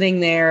all sitting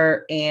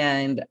there,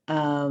 and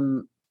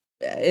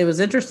it was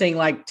interesting,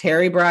 like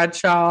Terry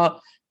Bradshaw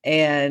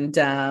and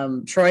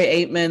Troy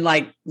Aikman,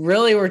 like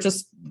really were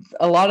just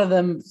a lot of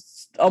them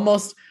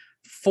almost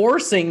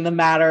forcing the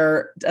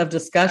matter of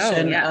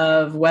discussion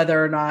of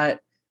whether or not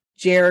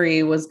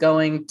Jerry was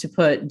going to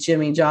put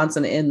Jimmy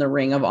Johnson in the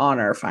Ring of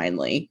Honor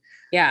finally.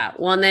 Yeah.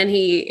 Well, and then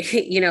he,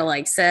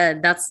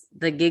 said, that's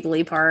the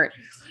giggly part.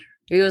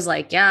 He was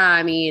like, yeah,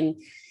 I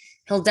mean,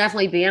 he'll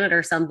definitely be in it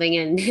or something.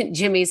 And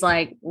Jimmy's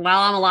like,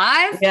 while I'm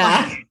alive?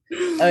 Yeah.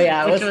 Oh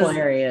yeah. It was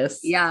hilarious.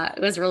 Yeah. It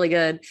was really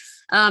good.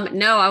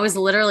 No, I was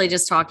literally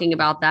just talking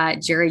about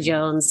that Jerry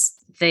Jones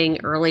thing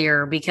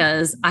earlier,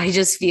 because I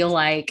just feel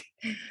like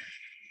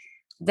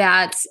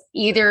that's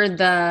either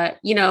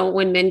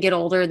when men get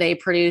older, they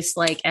produce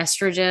like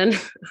estrogen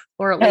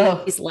or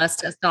at least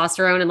less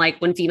testosterone. And like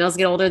when females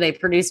get older, they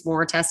produce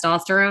more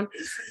testosterone.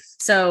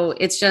 So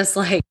it's just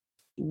like,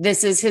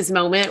 this is his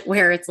moment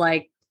where it's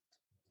like,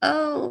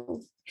 oh,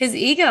 his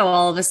ego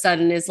all of a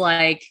sudden is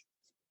like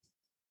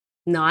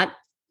not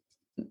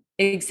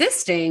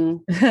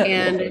existing.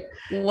 And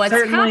what's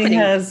happening?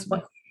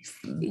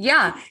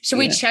 Yeah. Should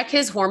we check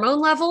his hormone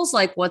levels?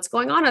 Like, what's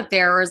going on up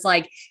there? Or is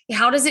like,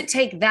 how does it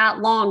take that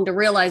long to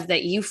realize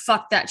that you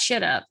fucked that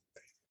shit up?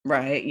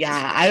 Right.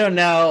 Yeah. I don't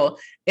know.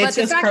 It's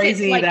just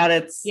crazy that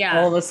it's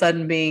all of a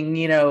sudden being,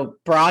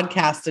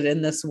 broadcasted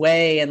in this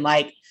way. And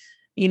like,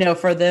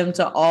 for them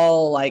to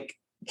all like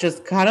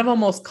just kind of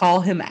almost call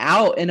him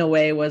out in a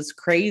way was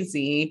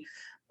crazy.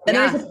 And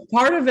there's a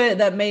part of it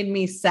that made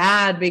me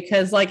sad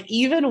because like,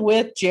 even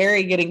with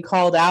Jerry getting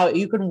called out,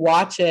 you can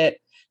watch it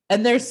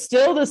and there's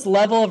still this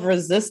level of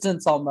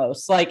resistance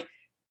almost like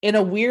in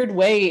a weird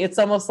way. It's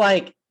almost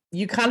like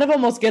you kind of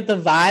almost get the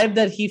vibe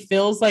that he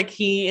feels like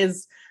he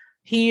is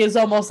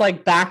almost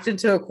like backed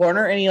into a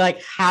corner and he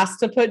like has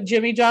to put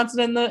Jimmy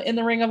Johnson in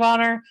the Ring of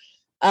Honor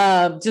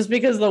just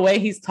because of the way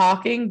he's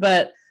talking.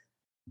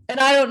 And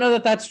I don't know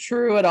that that's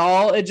true at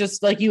all. It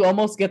just like you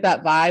almost get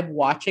that vibe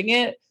watching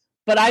it,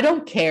 but I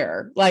don't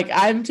care. Like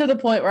I'm to the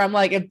point where I'm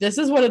like, if this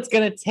is what it's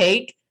going to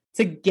take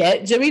to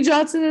get Jimmy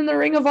Johnson in the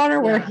Ring of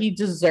Honor where he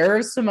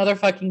deserves to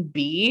motherfucking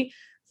be,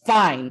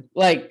 fine.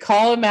 Like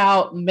call him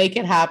out, make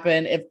it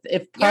happen.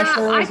 If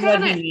pressure is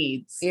what he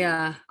needs.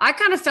 Yeah. I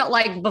kind of felt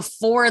like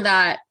before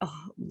that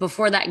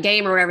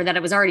game or whatever, that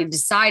it was already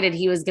decided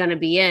he was going to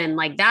be in.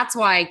 Like, that's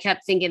why I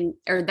kept thinking,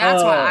 or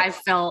that's why I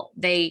felt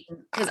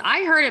because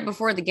I heard it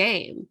before the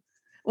game.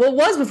 Well, it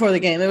was before the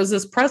game. It was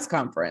this press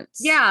conference.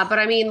 Yeah. But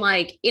I mean,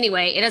 like,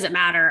 anyway, it doesn't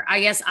matter. I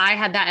guess I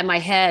had that in my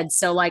head.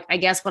 So like, I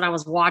guess when I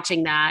was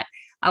watching that,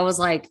 I was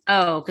like,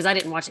 because I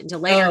didn't watch it until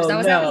later. Because I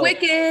was at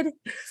Wicked.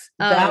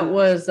 That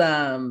was,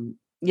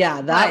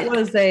 that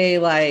was a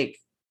like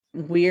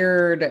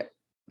weird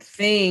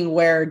thing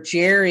where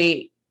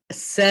Jerry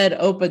said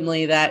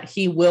openly that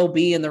he will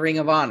be in the Ring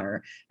of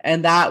Honor.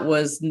 And that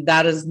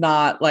is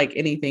not like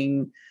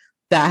anything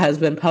that has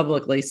been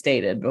publicly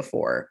stated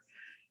before.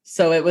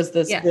 So it was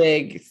this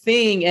big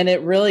thing. And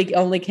it really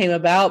only came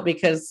about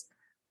because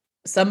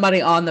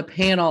somebody on the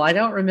panel, I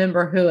don't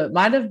remember who, it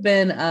might've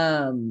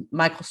been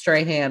Michael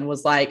Strahan,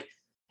 was like,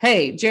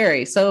 hey,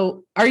 Jerry,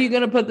 so are you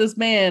going to put this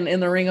man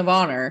in the Ring of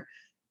Honor?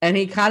 And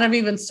he kind of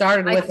even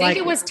started with like, I think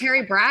it was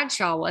Terry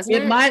Bradshaw, wasn't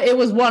it? It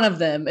was one of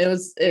them. It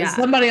was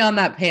somebody on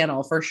that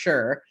panel for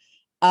sure.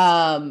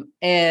 And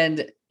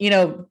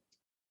I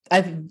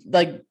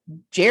like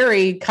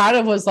Jerry kind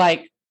of was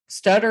like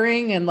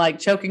stuttering and like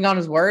choking on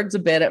his words a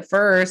bit at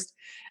first.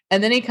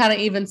 And then he kind of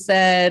even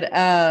said,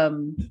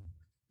 to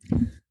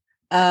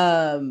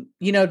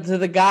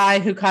the guy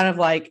who kind of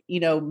like,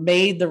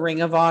 made the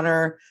Ring of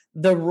Honor,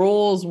 the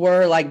rules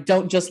were like,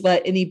 don't just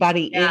let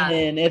anybody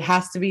in. It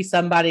has to be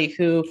somebody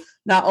who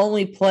not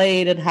only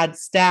played and had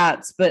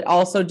stats, but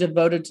also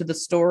devoted to the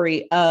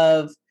story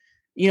of,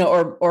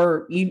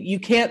 or you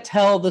can't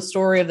tell the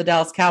story of the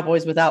Dallas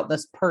Cowboys without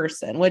this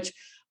person, which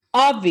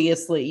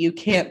obviously you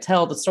can't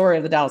tell the story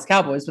of the Dallas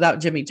Cowboys without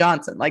Jimmy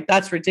Johnson. Like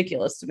that's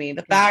ridiculous to me.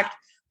 The fact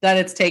that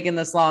it's taken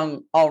this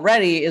long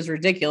already is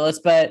ridiculous,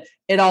 but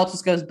it all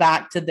just goes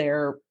back to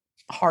their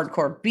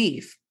hardcore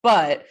beef.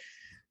 But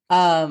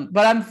I'm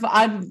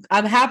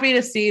happy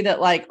to see that,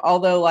 like,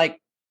 although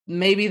like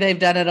maybe they've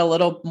done it a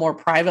little more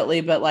privately,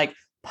 but like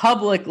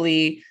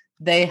publicly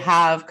they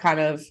have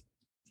kind of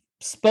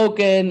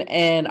spoken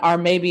and are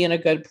maybe in a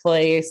good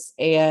place.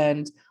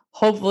 And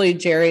hopefully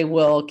Jerry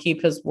will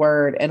keep his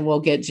word and we'll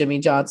get Jimmy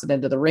Johnson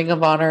into the Ring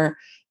of Honor.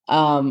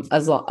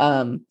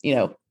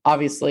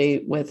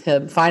 Obviously with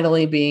him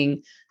finally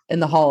being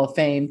in the Hall of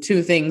Fame,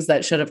 two things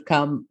that should have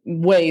come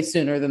way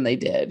sooner than they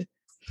did.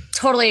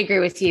 Totally agree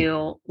with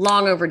you.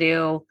 Long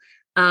overdue.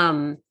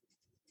 I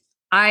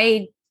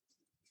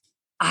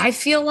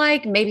feel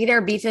like maybe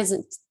their beef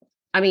isn't,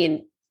 I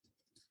mean,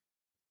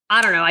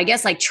 I don't know. I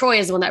guess like Troy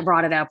is the one that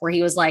brought it up where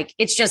he was like,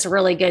 it's just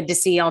really good to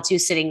see y'all two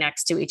sitting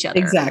next to each other.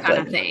 Exactly.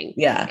 Kind of thing.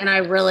 Yeah. And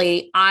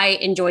I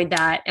enjoyed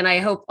that. And I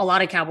hope a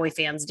lot of Cowboy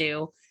fans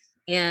do.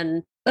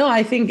 And no,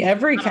 I think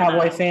every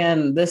Cowboy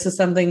fan, this is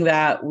something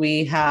that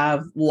we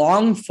have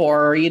longed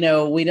for. We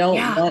don't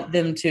want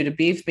them to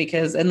beef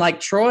because, and like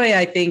Troy,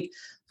 I think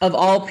of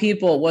all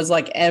people was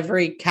like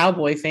every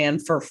Cowboy fan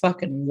for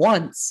fucking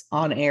once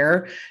on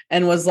air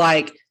and was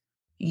like,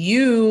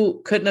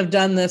 you couldn't have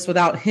done this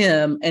without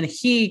him and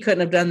he couldn't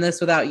have done this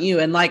without you.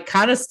 And like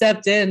kind of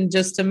stepped in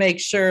just to make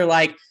sure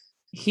like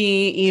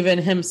he even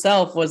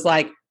himself was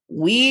like,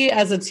 we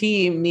as a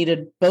team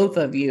needed both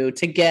of you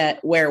to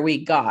get where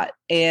we got.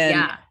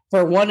 And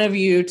for one of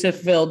you to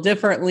feel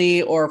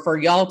differently or for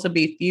y'all to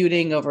be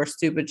feuding over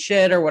stupid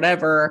shit or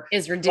whatever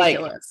is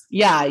ridiculous.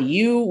 Like,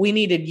 we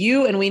needed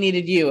you and we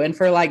needed you. And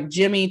for like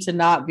Jimmy to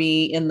not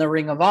be in the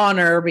Ring of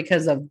Honor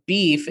because of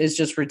beef is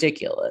just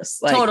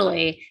ridiculous. Like,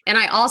 totally. And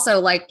I also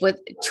like with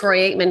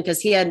Troy Aikman, because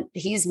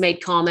he's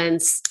made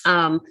comments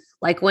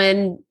like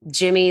when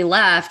Jimmy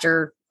left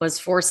or was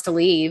forced to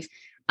leave,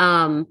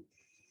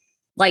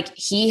 like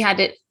he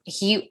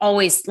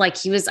always like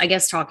he was, I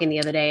guess, talking the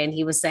other day and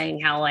he was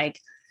saying how like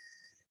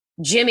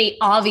Jimmy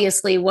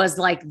obviously was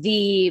like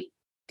he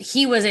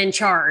was in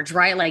charge,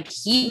 right? Like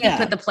he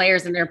put the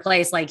players in their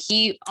place. Like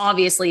he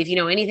obviously, if you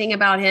know anything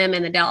about him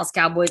and the Dallas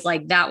Cowboys,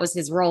 like that was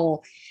his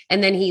role.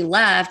 And then he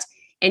left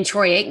And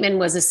Troy Aikman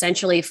was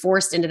essentially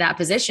forced into that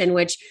position,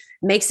 which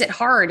makes it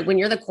hard when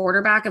you're the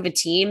quarterback of a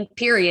team,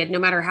 period, no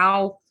matter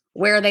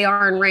where they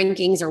are in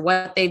rankings or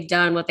what they've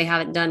done, what they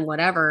haven't done,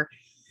 whatever.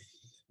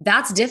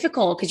 That's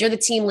difficult because you're the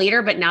team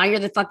leader, but now you're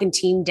the fucking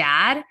team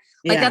dad.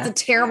 Like that's a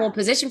terrible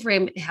position for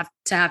him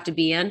to have to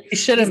be in. He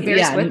should have.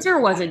 Barry Switzer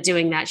wasn't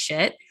doing that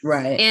shit.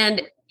 Right.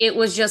 And it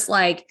was just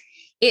like,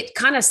 it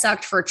kind of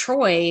sucked for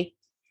Troy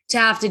to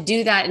have to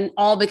do that. And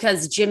all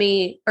because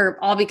Jerry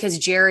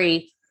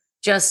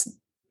just,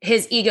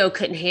 his ego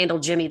couldn't handle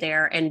Jimmy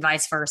there and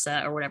vice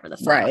versa or whatever the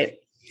fuck. Right.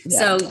 Yeah.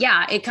 So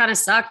yeah, it kind of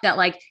sucked that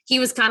like, he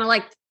was kind of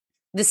like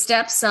the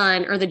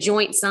stepson or the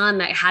joint son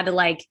that had to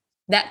like,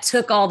 that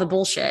took all the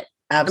bullshit.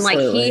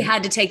 Absolutely. And like, he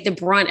had to take the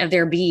brunt of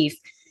their beef.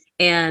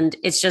 And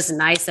it's just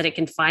nice that it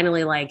can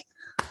finally like,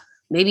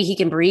 maybe he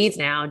can breathe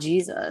now.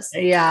 Jesus.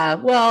 Yeah,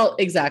 well,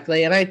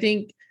 exactly. And I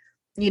think,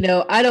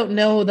 I don't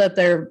know that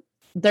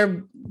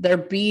their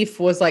beef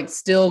was like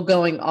still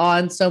going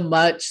on so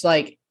much,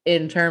 like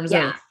in terms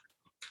of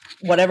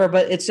whatever,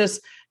 but it's just,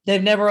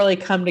 they've never really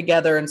come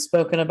together and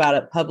spoken about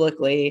it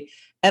publicly.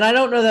 And I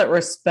don't know that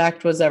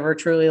respect was ever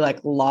truly like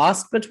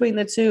lost between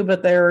the two,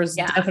 but there's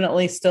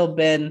definitely still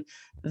been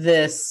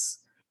this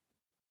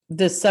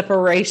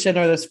separation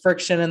or this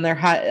friction in their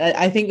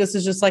I think this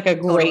is just like a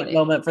great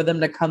moment for them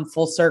to come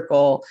full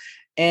circle.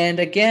 And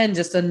again,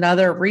 just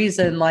another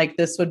reason like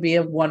this would be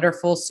a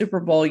wonderful Super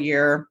Bowl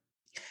year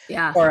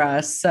for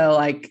us. So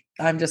like,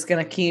 I'm just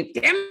going to keep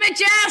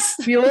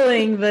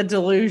fueling the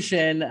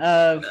delusion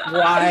of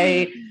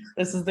why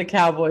this is the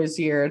Cowboys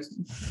year. It's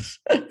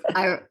a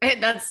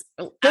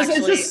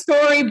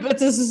story, but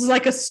this is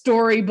like a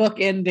storybook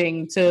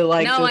ending to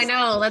like. No, I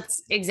know.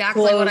 That's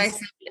exactly what I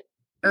said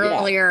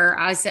earlier.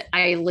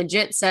 I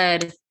legit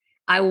said,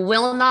 I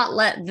will not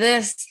let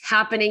this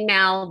happening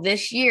now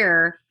this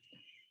year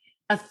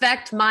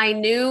affect my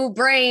new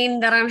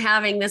brain that I'm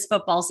having this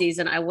football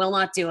season. I will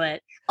not do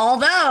it.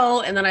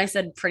 Although, and then I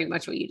said pretty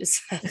much what you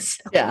just said.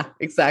 So. Yeah,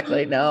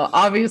 exactly. No,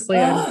 obviously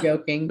I'm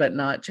joking, but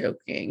not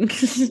joking.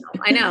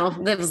 I know.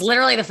 That was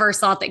literally the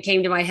first thought that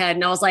came to my head.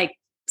 And I was like,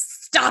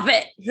 stop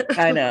it.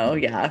 I know.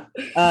 Yeah.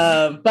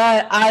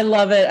 But I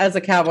love it as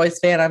a Cowboys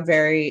fan. I'm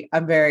very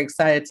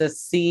excited to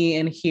see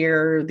and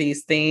hear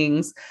these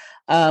things.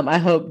 I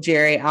hope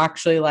Jerry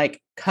actually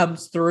like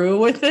comes through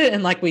with it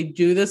and like we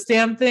do this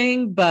damn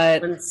thing,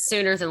 but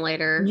sooner than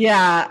later.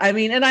 Yeah. I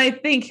mean, and I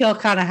think he'll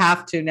kind of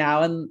have to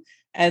now.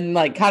 And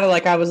like, kind of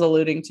like I was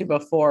alluding to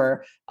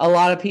before, a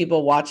lot of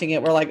people watching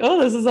it were like,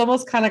 oh, this is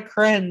almost kind of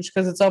cringe.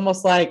 Cause it's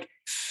almost like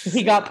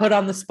he got put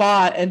on the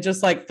spot and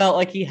just like felt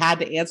like he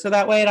had to answer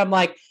that way. And I'm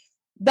like,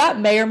 that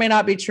may or may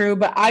not be true,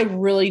 but I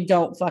really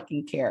don't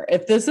fucking care.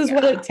 If this is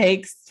what it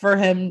takes for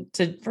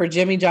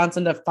Jimmy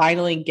Johnson to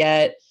finally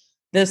get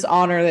this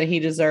honor that he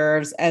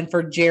deserves and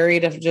for Jerry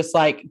to just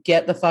like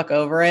get the fuck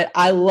over it.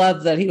 I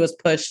love that he was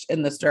pushed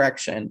in this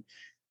direction.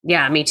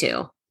 Yeah, me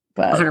too.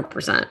 But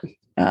 100%.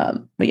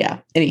 But yeah,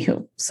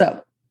 anywho.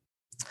 So,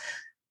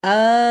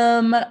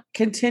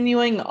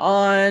 continuing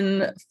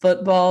on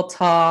football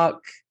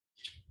talk,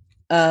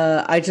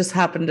 I just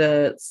happened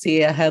to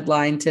see a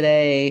headline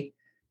today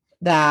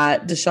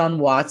that Deshaun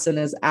Watson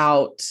is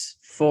out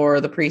for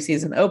the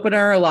preseason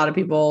opener. A lot of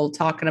people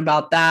talking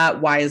about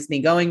that. Why isn't he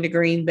going to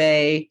Green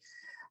Bay?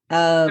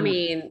 I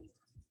mean,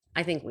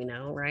 I think we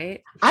know,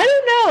 right? I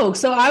don't know.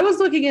 So I was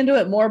looking into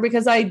it more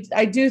because I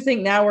do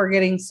think now we're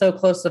getting so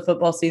close to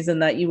football season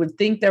that you would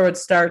think there would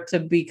start to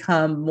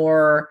become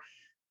more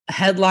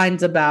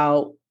headlines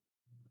about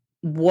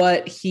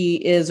what he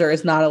is or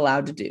is not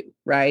allowed to do,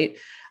 right?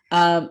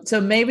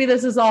 So maybe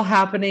this is all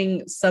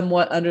happening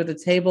somewhat under the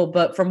table,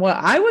 but from what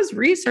I was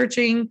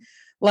researching,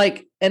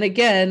 like, and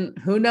again,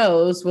 who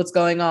knows what's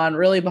going on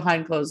really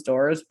behind closed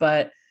doors,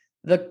 but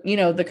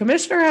the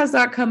commissioner has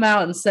not come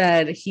out and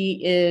said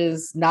he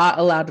is not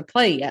allowed to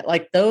play yet.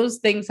 Like those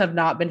things have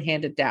not been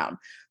handed down.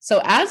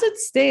 So as it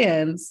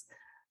stands,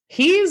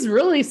 he's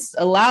really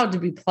allowed to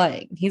be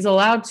playing. He's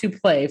allowed to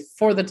play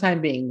for the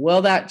time being.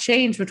 Will that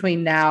change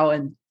between now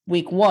and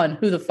week 1?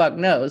 Who the fuck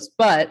knows?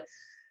 But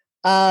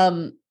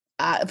from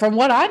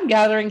what I'm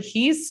gathering,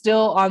 he's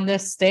still on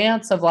this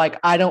stance of like,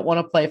 I don't want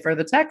to play for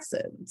the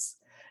Texans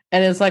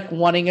and is like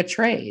wanting a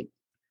trade.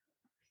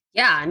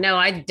 Yeah, no,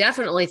 I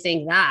definitely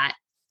think that.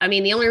 I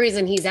mean, the only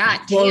reason he's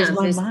at camp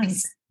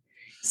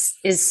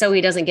is so he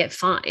doesn't get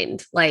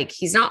fined. Like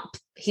he's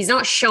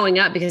not showing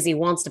up because he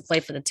wants to play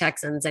for the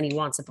Texans and he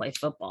wants to play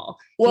football.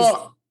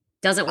 Well,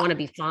 he doesn't want to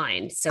be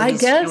fined. So I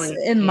guess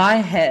in my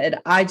head,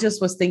 I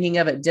just was thinking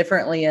of it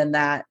differently in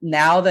that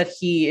now that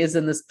he is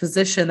in this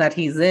position that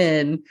he's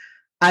in,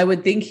 I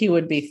would think he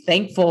would be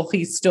thankful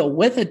he's still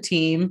with a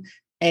team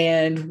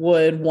and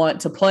would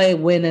want to play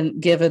when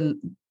and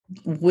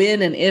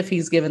if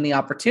he's given the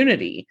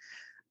opportunity.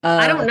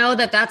 I don't know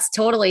that that's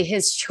totally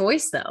his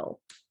choice, though.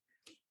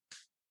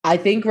 I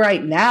think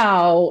right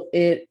now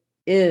it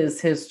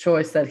is his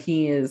choice that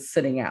he is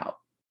sitting out.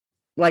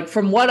 like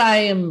from what I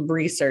am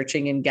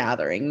researching and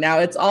gathering. Now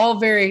it's all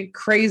very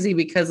crazy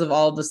because of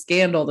all the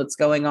scandal that's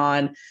going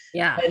on.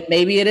 Yeah. And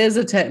maybe it is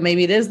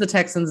maybe it is the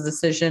Texans'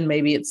 decision,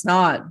 maybe it's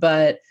not,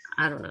 but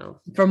I don't know.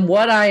 From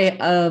what I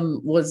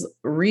was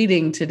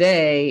reading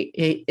today,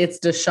 it's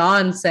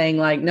Deshaun saying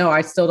like, no,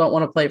 I still don't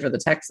want to play for the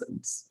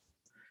Texans.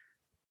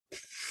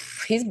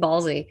 He's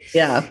ballsy.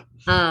 Yeah.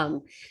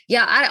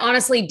 Yeah, I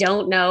honestly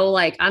don't know.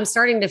 Like, I'm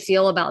starting to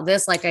feel about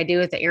this like I do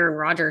with the Aaron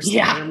Rodgers thing.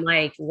 Yeah. I'm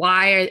like,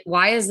 why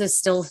is this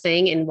still a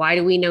thing, and why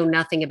do we know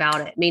nothing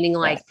about it? Meaning,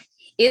 like,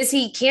 is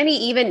he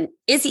even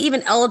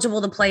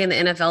eligible to play in the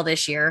NFL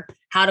this year?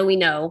 How do we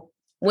know?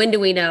 When do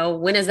we know?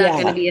 When is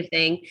that going to be a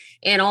thing?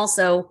 And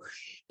also,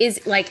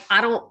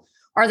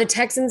 are the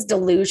Texans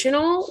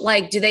delusional?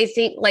 Like, do they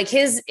think like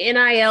his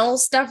NIL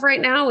stuff right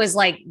now is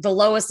like the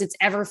lowest it's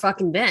ever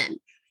fucking been?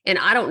 And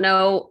I don't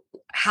know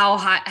how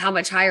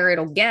much higher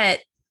it'll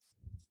get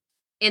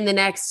in the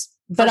next.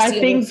 But I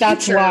think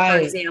that's why,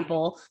 for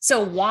example.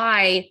 So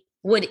why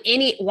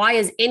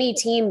is any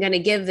team going to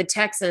give the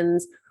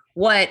Texans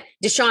what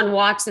Deshaun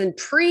Watson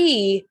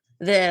pre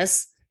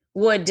this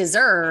would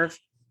deserve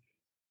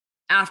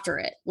after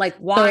it? Like,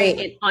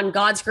 why on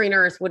God's green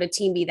earth would a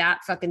team be that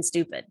fucking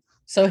stupid?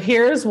 So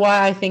here's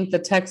why I think the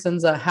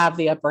Texans have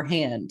the upper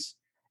hand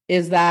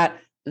is that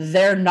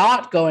they're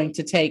not going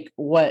to take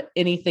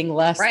anything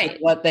less than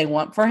what they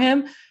want for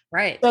him.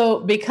 Right. So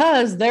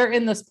because they're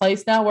in this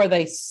place now where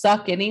they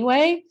suck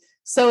anyway.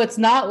 So it's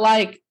not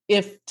like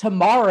if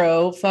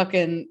tomorrow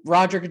fucking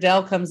Roger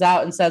Goodell comes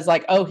out and says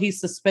like, oh,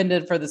 he's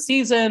suspended for the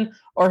season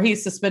or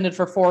he's suspended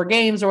for 4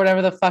 games or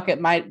whatever the fuck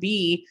it might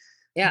be.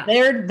 Yeah.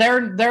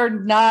 They're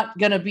not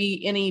going to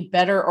be any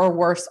better or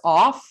worse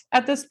off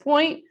at this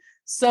point.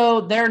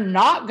 So they're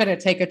not going to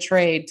take a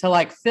trade to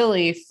like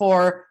Philly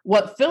for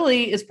what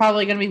Philly is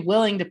probably going to be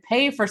willing to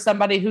pay for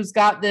somebody who's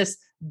got this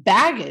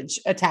baggage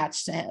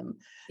attached to him.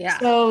 Yeah.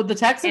 So the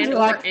Texans are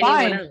like,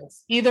 fine,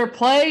 either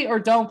play or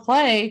don't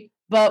play,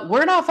 but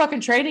we're not fucking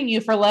trading you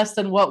for less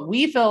than what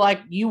we feel like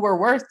you were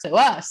worth to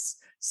us.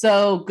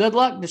 So good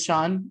luck,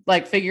 Deshaun.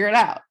 Like, figure it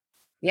out.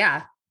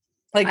 Yeah.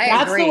 Like,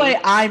 that's the way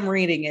I'm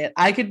reading it.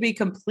 I could be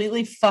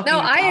completely fucking. No,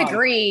 I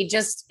agree.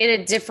 Just in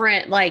a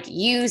different, like,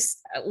 we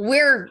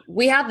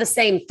have the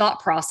same thought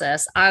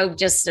process. I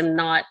just am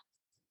not,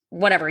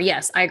 whatever.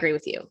 Yes, I agree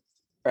with you.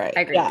 Right.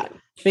 I agree with you.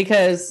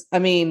 Because, I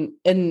mean,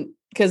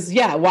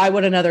 why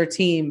would another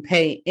team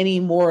pay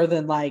any more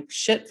than like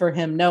shit for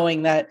him,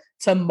 knowing that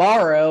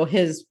tomorrow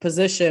his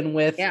position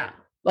with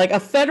like a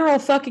federal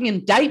fucking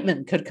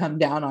indictment could come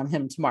down on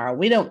him tomorrow?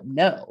 We don't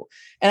know.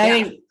 And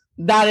I think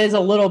that is a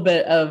little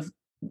bit of,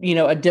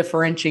 a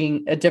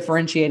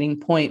differentiating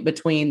point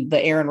between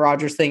the Aaron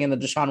Rodgers thing and the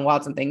Deshaun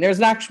Watson thing. There's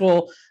an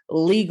actual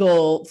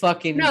legal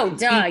fucking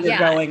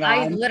going on.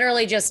 I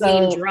literally just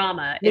mean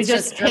drama. It's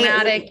just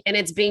dramatic and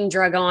it's being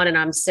drug on, and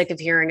I'm sick of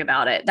hearing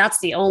about it. That's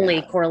the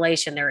only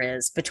correlation there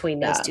is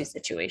between those two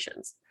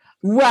situations.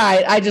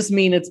 Right. I just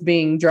mean it's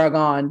being drug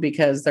on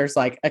because there's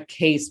like a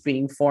case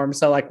being formed.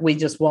 So like we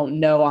just won't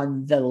know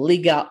on the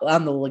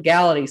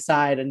legality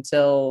side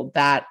until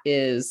that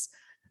is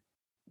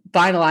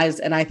finalized.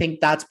 And I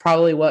think that's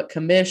probably what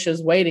Commish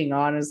is waiting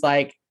on, is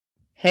like,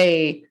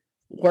 hey,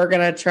 we're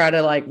going to try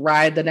to like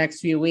ride the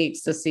next few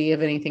weeks to see if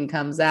anything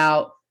comes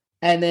out.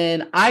 And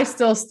then I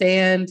still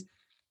stand,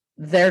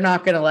 they're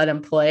not going to let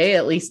him play,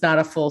 at least not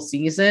a full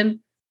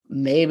season.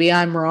 Maybe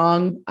I'm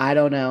wrong. I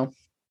don't know.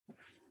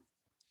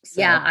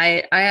 So,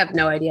 yeah, I have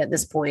no idea at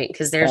this point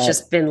because there's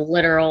just been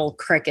literal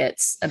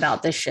crickets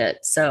about this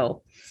shit.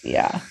 So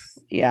yeah.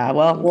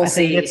 Well, I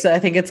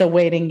think it's a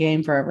waiting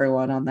game for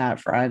everyone on that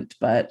front,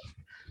 but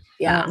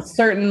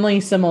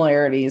certainly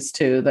similarities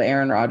to the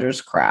Aaron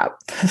Rodgers crap.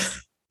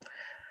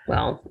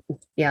 Well,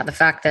 yeah, the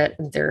fact that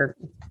they're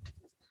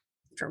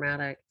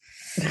dramatic.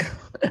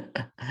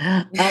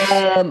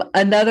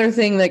 Another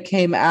thing that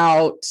came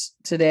out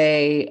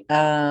today,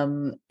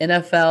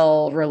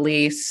 NFL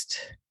released.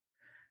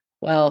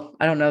 Well,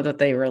 I don't know that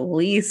they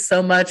released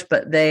so much,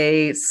 but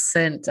they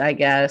sent, I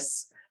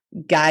guess,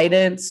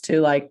 guidance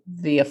to like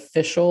the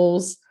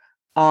officials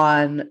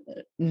on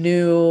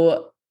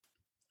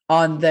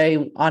how they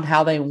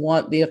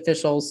want the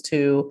officials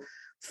to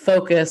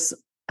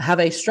have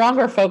a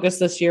stronger focus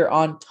this year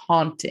on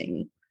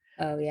taunting.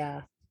 Oh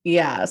yeah.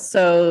 Yeah.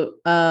 So,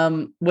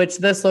 which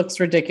this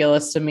looks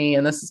ridiculous to me.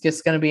 And this is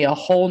just going to be a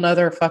whole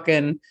nother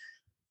fucking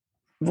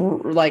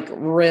like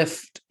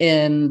rift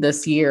in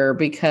this year,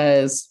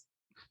 because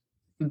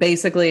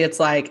basically it's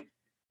like,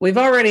 we've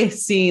already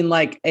seen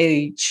like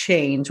a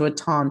change with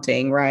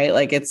taunting, right?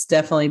 Like it's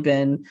definitely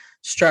been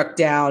struck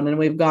down, and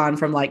we've gone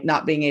from like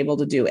not being able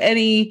to do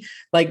any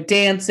like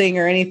dancing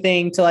or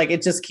anything to like,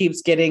 it just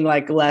keeps getting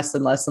like less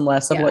and less and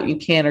less of what you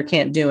can or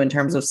can't do in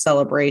terms of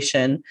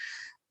celebration.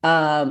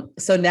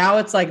 So now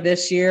it's like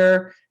this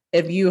year,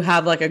 if you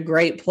have like a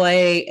great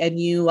play and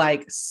you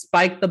like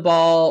spike the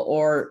ball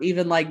or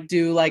even like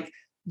do like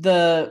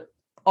the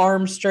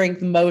arm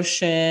strength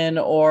motion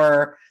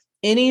or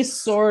any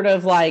sort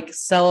of like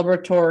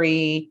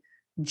celebratory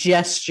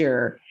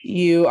gesture,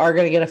 you are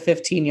going to get a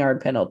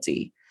 15-yard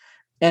penalty.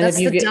 And that's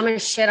if you the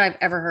dumbest shit I've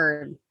ever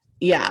heard.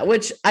 Yeah,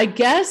 which I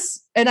guess,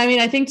 and I mean,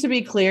 I think to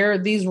be clear,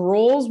 these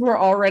rules were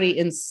already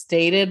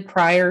instated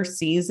prior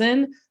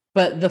season,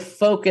 but the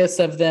focus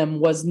of them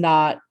was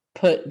not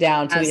put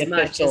down to the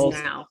officials.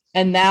 Now.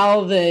 And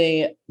now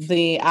the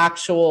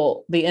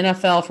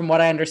NFL, from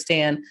what I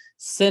understand,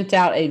 sent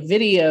out a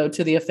video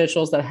to the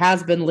officials that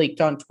has been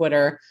leaked on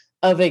Twitter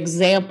of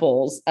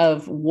examples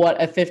of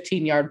what a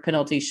 15-yard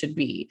penalty should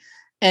be.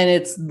 And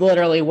it's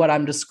literally what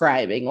I'm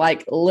describing,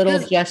 like little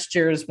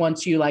gestures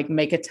once you like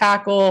make a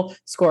tackle,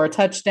 score a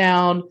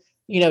touchdown,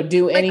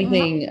 do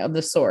anything of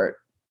the sort.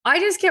 I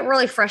just get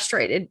really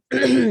frustrated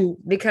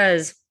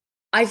because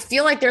I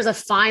feel like there's a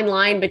fine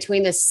line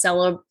between the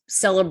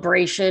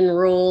celebration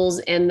rules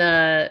and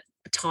the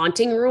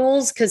taunting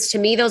rules. Cause to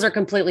me, those are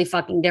completely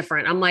fucking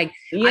different. I'm like,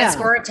 I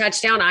score a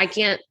touchdown, I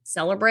can't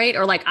celebrate,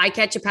 or like I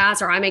catch a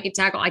pass or I make a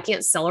tackle, I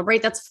can't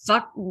celebrate. That's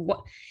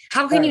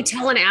how can you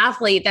tell an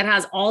athlete that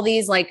has all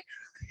these like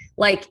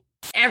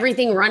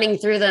everything running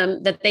through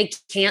them that they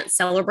can't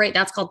celebrate?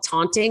 That's called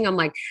taunting. I'm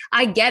like,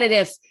 I get it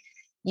if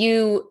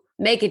you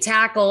make a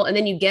tackle and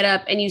then you get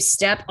up and you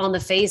step on the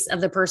face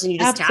of the person you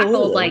just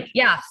tackled. Like,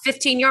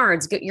 15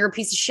 yards, you're a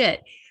piece of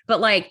shit.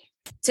 But I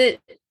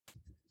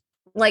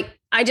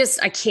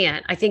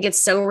can't. I think it's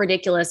so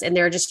ridiculous. And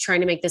they're just trying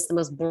to make this the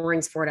most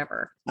boring sport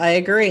ever. I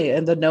agree.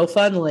 And the no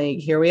fun league,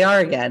 here we are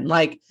again.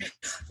 I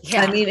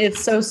mean,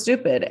 it's so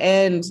stupid.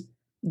 And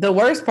the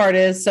worst part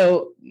is,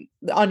 so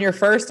on your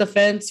first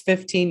offense,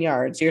 15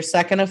 yards, your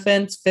second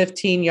offense,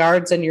 15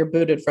 yards, and you're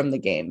booted from the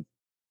game.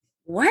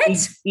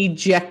 What?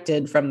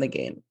 Ejected from the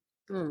game.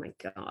 Oh my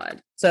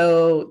God.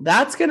 So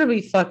that's going to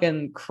be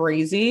fucking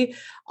crazy.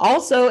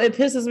 Also, it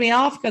pisses me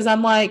off because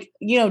I'm like,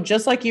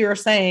 just like you were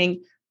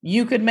saying,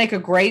 you could make a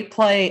great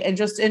play and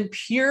just in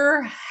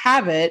pure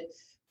habit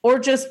or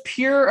just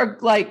pure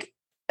like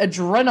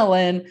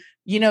adrenaline,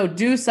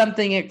 do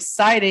something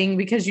exciting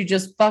because you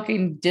just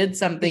fucking did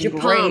something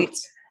great pumped.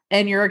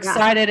 And you're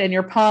excited and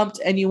you're pumped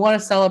and you want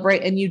to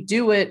celebrate and you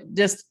do it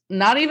just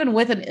not even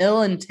with an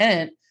ill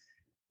intent.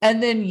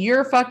 And then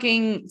you're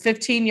fucking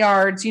 15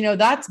 yards,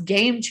 that's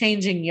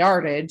game-changing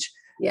yardage.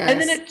 Yes.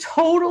 And then it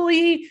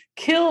totally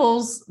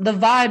kills the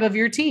vibe of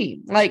your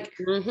team. Like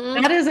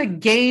that is a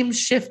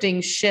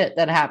game-shifting shit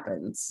that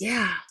happens.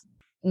 Yeah.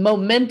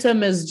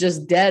 Momentum is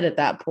just dead at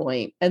that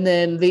point. And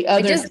then the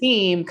other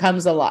team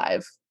comes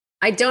alive.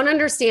 I don't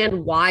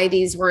understand why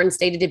these were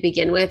instated to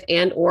begin with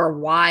and or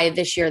why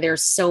this year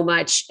there's so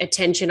much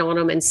attention on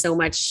them and so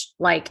much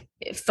like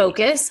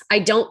focus. I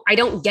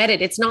don't get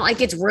it. It's not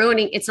like it's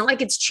ruining. It's not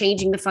like it's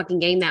changing the fucking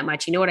game that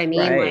much. You know what I mean?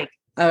 Right.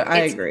 Like I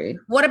agree.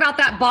 What about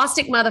that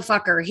Bostic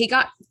motherfucker? He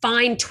got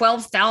fined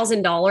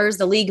 $12,000,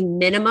 the league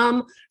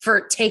minimum,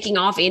 for taking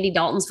off Andy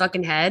Dalton's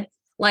fucking head.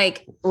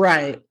 Like,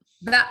 right.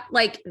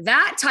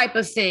 That type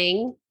of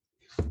thing.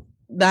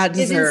 That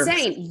deserves, is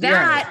insane.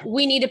 That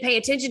we need to pay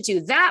attention to.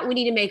 That we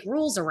need to make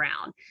rules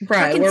around.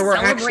 Right. Where we're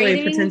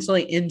actually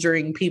potentially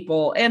injuring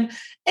people. And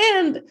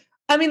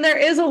I mean, there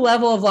is a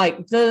level of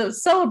like the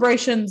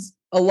celebrations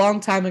a long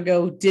time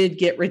ago did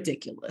get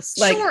ridiculous.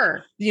 Like,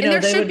 sure. And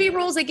there should be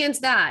rules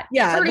against that.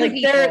 Yeah. Like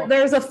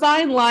there's a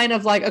fine line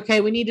of like, okay,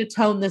 we need to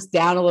tone this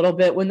down a little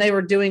bit when they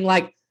were doing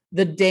like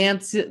the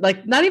dance,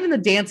 like not even the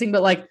dancing,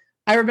 but like,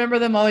 I remember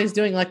them always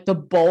doing like the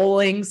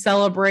bowling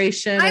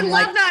celebration. I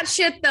love that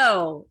shit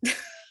though.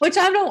 Which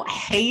I don't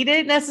hate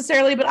it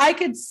necessarily, but I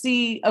could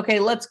see, okay,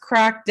 let's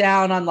crack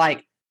down on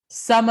like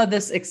some of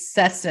this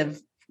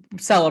excessive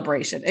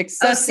celebration.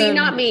 See,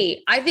 not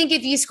me. I think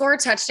if you score a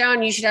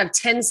touchdown, you should have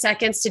 10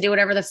 seconds to do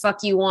whatever the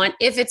fuck you want.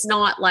 If it's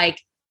not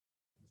like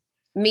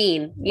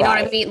mean, you know what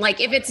I mean? Like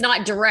if it's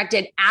not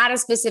directed at a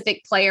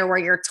specific player where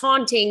you're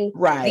taunting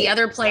the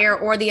other player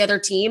or the other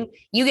team,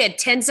 you get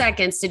 10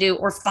 seconds to do,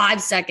 or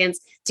 5 seconds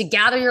to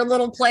gather your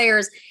little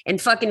players and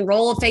fucking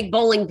roll a fake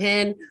bowling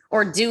pin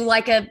or do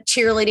like a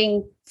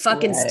cheerleading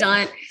fucking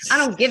stunt. I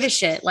don't give a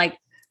shit. Like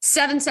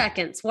 7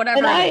 seconds,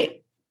 whatever.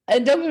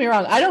 And don't get me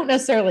wrong, I don't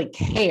necessarily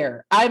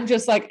care. I'm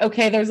just like,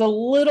 okay, there's a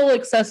little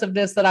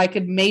excessiveness that I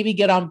could maybe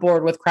get on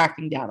board with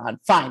cracking down on.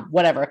 Fine,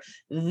 whatever.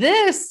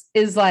 This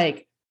is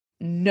like,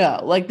 no,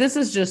 like this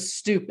is just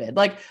stupid.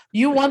 Like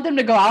you want them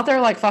to go out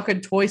there like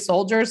fucking toy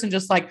soldiers and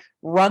just like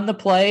run the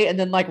play and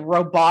then like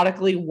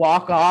robotically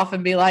walk off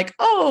and be like,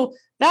 oh,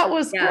 that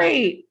was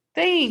great.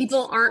 Thanks.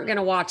 People aren't going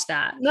to watch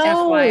that.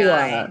 No,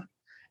 FYI.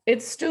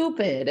 It's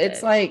stupid.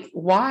 It's like,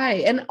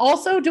 why? And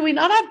also, do we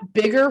not have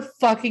bigger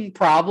fucking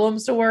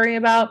problems to worry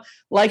about?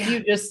 Like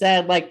you just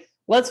said, like,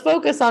 let's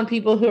focus on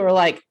people who are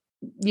like,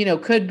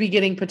 could be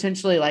getting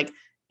potentially like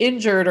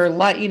injured or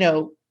like,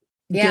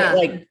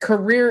 like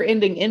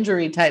career-ending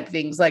injury type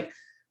things. Like,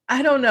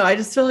 I don't know. I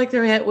just feel like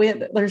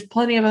there's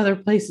plenty of other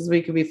places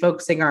we could be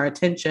focusing our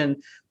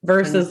attention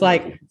versus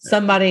like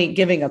somebody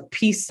giving a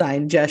peace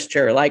sign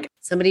gesture, like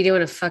somebody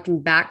doing a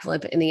fucking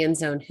backflip in the end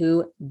zone.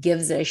 Who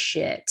gives a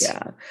shit?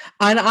 Yeah.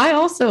 And I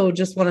also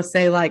just want to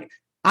say, like,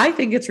 I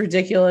think it's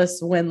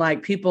ridiculous when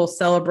like people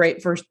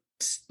celebrate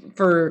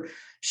for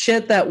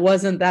shit that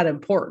wasn't that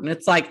important.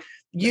 It's like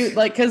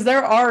cause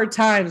there are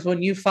times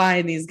when you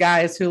find these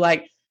guys who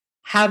like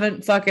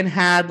haven't fucking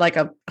had like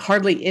a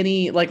hardly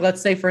any, like,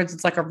 let's say for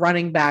instance, like a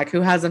running back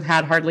who hasn't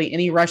had hardly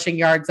any rushing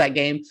yards that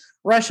game,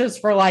 rushes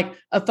for like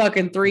a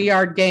fucking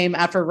 3-yard game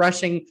after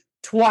rushing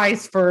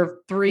twice for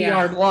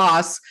 3-yard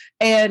loss,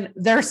 and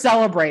they're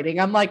celebrating.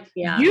 I'm like,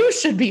 you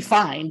should be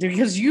fined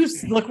because you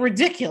look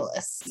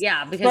ridiculous.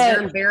 Yeah, because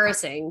you're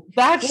embarrassing.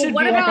 That should be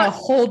like a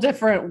whole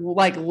different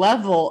like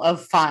level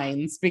of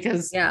fines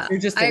because you're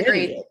just an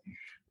idiot.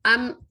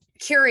 I'm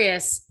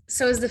curious.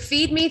 So is the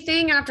feed me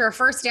thing after a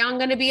first down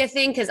going to be a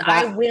thing? Because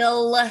I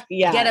will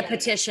get a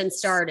petition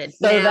started.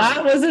 So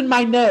that was in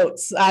my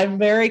notes. I'm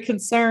very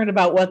concerned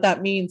about what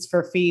that means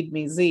for feed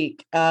me,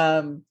 Zeke.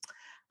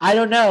 I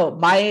don't know.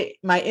 My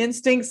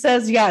instinct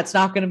says, it's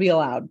not going to be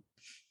allowed.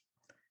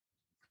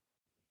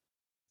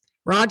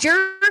 Roger,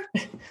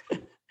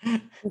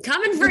 I'm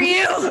coming for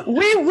you.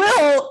 We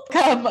will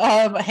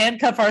come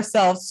handcuff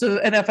ourselves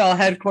to NFL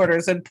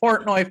headquarters in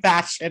Portnoy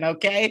fashion,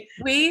 okay?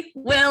 We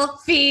will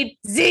feed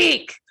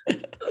Zeke.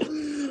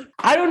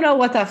 I don't know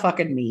what that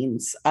fucking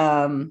means.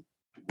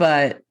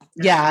 But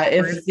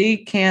if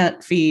Zeke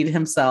can't feed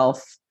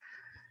himself,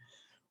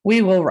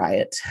 we will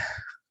riot.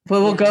 We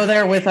will go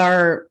there with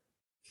our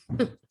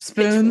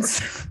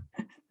spoons.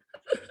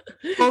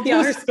 We'll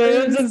do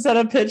spoons instead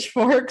of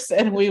pitchforks,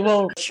 and we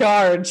will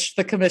charge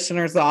the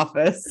commissioner's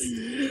office.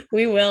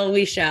 We will.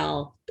 We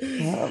shall.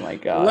 Oh my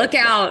God. Look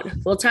out.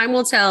 Well, time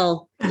will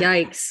tell.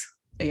 Yikes.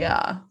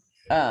 Yeah.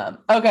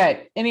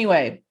 Okay.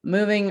 Anyway,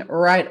 moving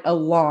right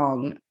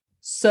along.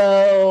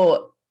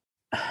 So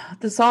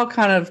this all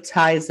kind of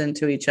ties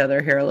into each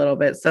other here a little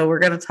bit. So we're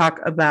going to talk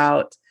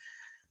about,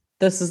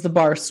 this is the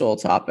Barstool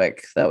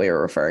topic that we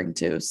were referring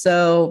to.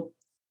 So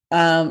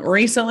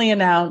recently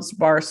announced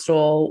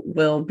Barstool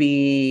will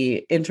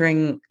be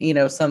entering,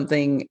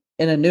 something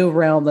in a new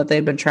realm that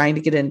they've been trying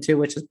to get into,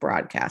 which is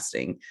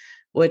broadcasting,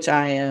 which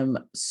I am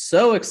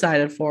so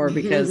excited for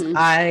because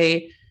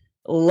I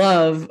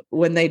love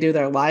when they do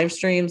their live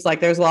streams. Like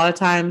there's a lot of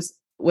times,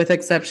 with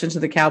exception to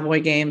the Cowboy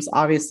games,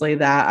 obviously,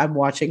 that I'm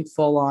watching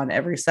full on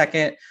every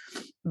second,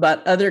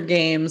 but other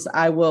games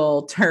I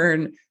will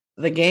turn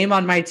the game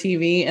on my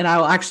TV and I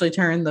will actually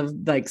turn the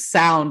like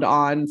sound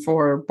on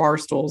for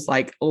Barstool's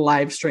like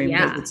live stream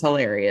because it's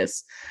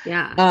hilarious.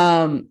 Yeah.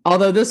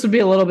 Although this would be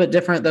a little bit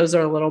different. Those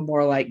are a little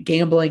more like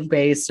gambling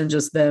based and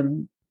just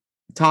them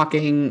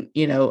talking,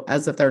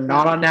 as if they're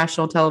not on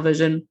national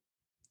television.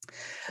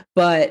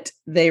 But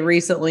they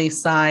recently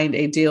signed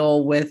a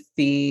deal with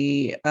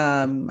the,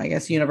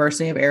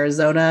 University of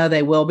Arizona.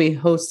 They will be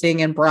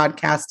hosting and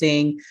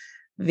broadcasting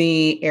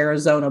the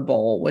Arizona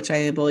Bowl, which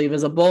I believe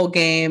is a bowl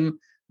game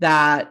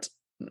that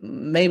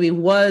maybe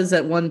was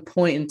at one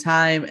point in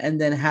time and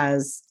then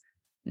has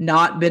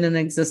not been in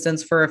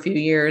existence for a few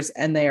years,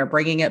 and they are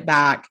bringing it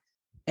back.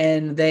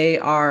 And they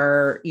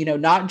are,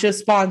 not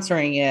just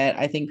sponsoring it.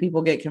 I think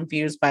people get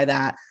confused by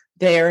that.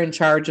 They are in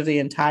charge of the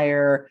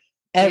entire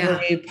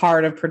every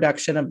part of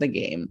production of the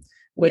game,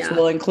 which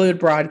will include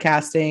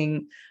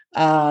broadcasting.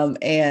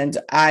 And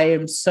I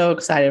am so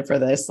excited for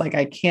this. Like,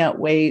 I can't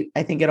wait.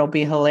 I think it'll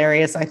be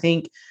hilarious. I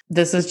think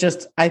this is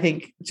just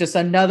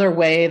another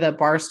way that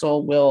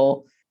Barstool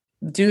will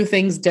do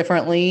things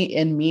differently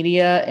in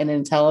media and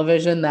in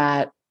television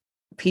that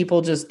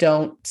people just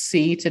don't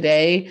see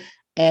today,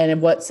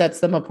 and what sets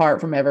them apart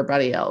from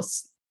everybody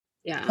else.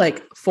 Yeah.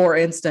 Like, for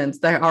instance,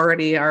 they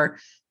already are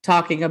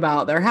talking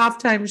about their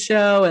halftime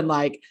show and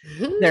like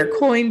their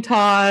coin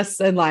toss,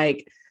 and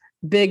like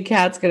Big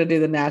Cat's going to do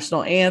the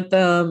national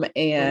anthem.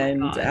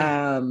 And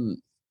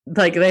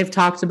like they've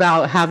talked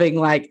about having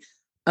like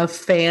a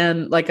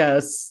fan, like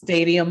a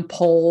stadium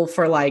poll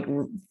for like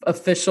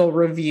official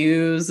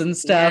reviews and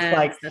stuff.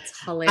 Like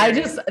that's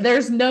hilarious.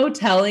 There's no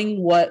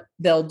telling what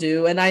they'll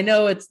do. And I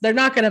know they're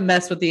not going to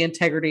mess with the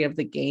integrity of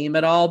the game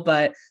at all,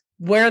 but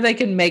where they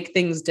can make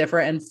things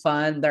different and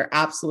fun, they're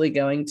absolutely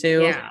going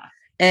to. Yeah.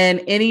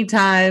 And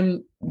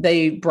anytime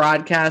they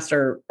broadcast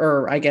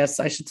or I guess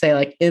I should say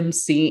like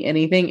MC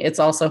anything, it's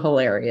also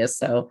hilarious.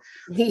 So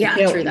true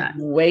that.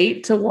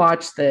 Wait to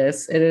watch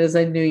this. It is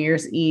a New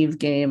Year's Eve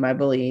game, I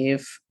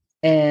believe.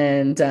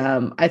 And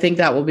I think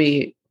that will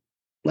be,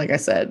 like I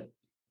said,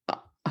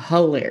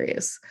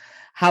 hilarious.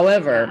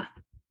 However,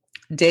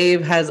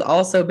 Dave has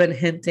also been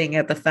hinting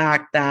at the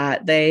fact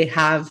that they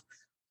have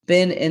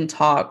been in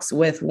talks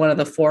with one of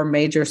the 4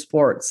 major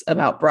sports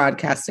about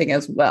broadcasting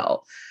as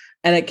well.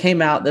 And it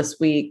came out this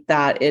week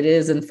that it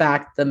is, in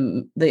fact,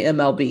 the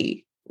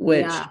MLB,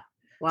 which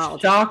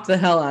shocked the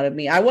hell out of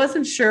me. I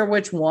wasn't sure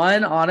which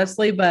one,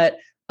 honestly, but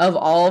of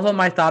all of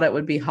them, I thought it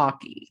would be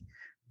hockey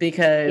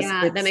because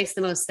that makes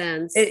the most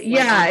sense.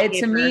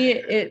 To me,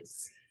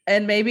 it's,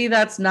 and maybe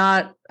that's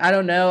not, I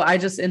don't know. I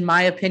just, in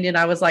my opinion,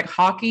 I was like,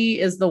 hockey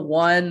is the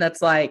one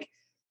that's like,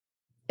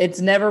 it's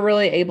never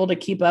really able to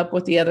keep up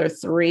with the other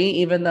 3,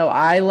 even though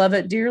I love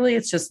it dearly.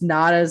 It's just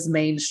not as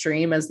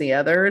mainstream as the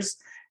others.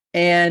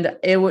 And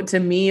to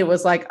me, it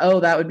was like, oh,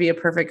 that would be a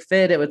perfect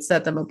fit. It would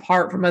set them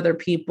apart from other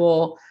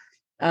people.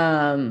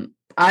 I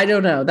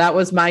don't know. That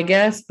was my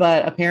guess,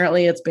 but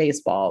apparently it's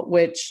baseball,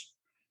 which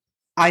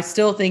I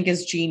still think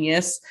is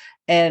genius.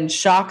 and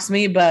shocks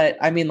me. But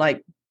I mean,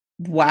 like,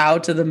 wow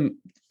to the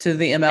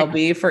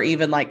MLB for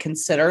even like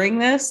considering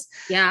this.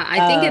 Yeah,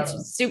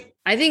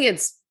 I think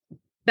it's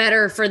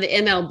better for the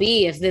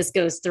MLB if this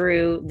goes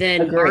through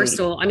than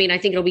Barstool. I mean, I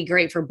think it'll be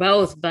great for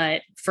both,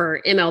 but for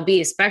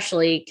MLB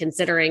especially,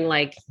 considering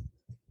like,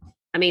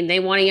 I mean, they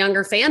want a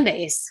younger fan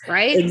base,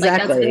 right? Exactly.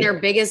 Like that's been their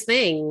biggest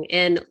thing.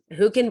 And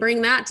who can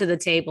bring that to the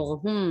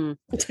table?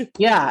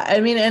 Yeah.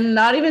 I mean, and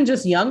not even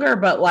just younger,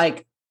 but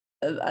like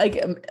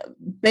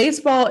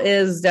baseball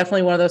is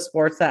definitely one of those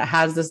sports that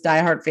has this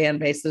diehard fan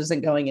base that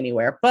isn't going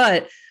anywhere.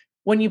 But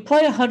when you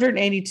play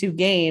 182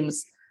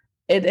 games,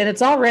 and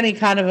it's already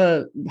kind of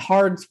a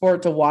hard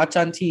sport to watch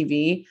on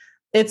TV,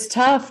 it's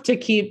tough to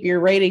keep your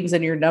ratings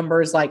and your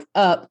numbers like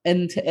up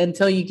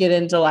until you get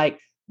into like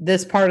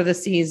this part of the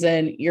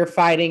season. You're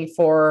fighting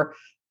for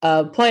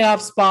playoff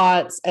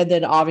spots, and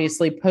then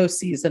obviously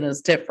postseason is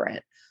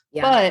different.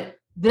 Yeah. But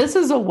this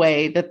is a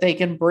way that they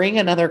can bring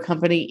another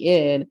company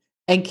in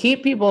and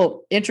keep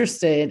people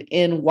interested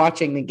in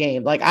watching the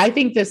game. Like, I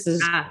think this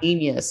is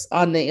genius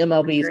on the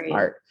MLB's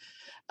part.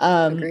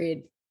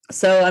 Agreed.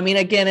 So, I mean,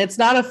 again, it's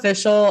not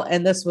official,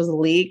 and this was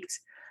leaked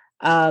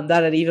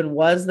that it even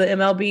was the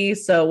MLB.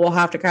 So we'll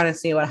have to kind of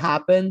see what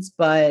happens.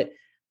 But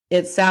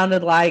it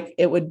sounded like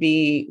it would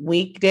be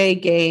weekday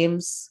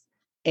games.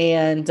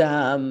 And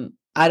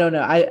I don't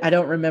know. I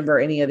don't remember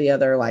any of the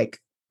other like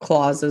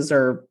clauses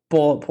or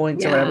bullet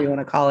points or whatever you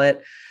want to call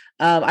it.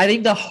 I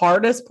think the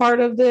hardest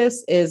part of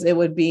this is it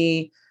would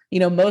be,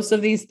 most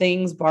of these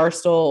things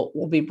Barstool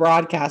will be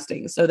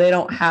broadcasting. So they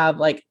don't have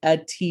like a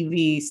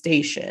TV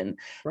station,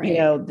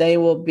 right. They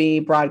will be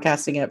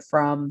broadcasting it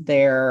from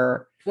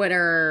their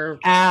Twitter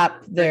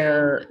app, from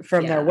their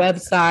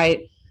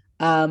website.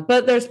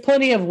 But there's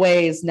plenty of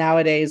ways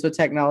nowadays with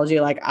technology.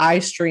 Like I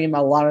stream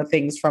a lot of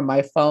things from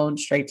my phone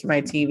straight to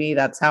my TV.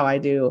 That's how I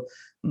do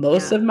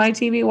most of my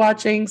TV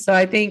watching. So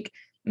I think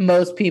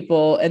most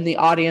people in the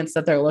audience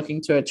that they're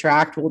looking to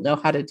attract will know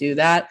how to do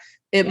that.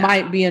 It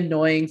might be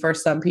annoying for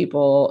some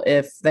people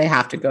if they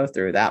have to go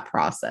through that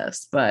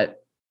process, but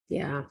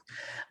so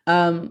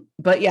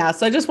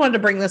I just wanted to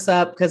bring this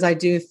up because I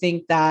do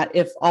think that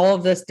if all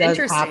of this does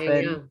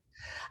happen,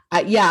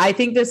 I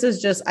think this is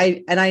just,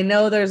 I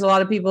know there's a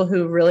lot of people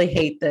who really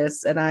hate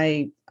this, and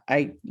I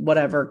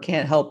whatever,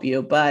 can't help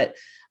you, but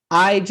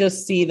I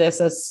just see this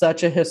as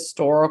such a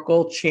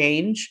historical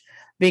change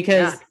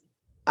because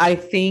I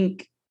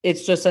think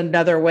it's just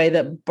another way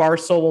that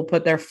Barstool will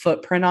put their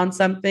footprint on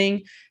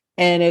something.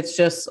 And it's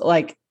just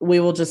like, we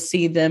will just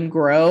see them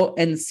grow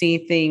and see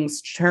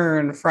things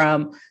turn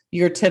from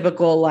your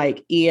typical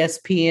like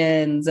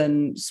ESPNs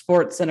and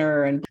Sports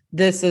Center. And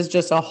this is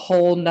just a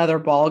whole nother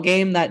ball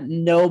game that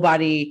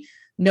nobody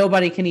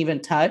can even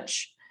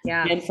touch.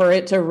 Yeah. And for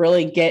it to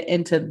really get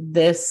into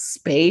this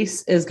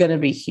space is going to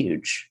be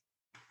huge.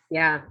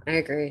 Yeah, I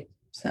agree.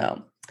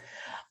 So,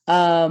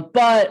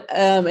 but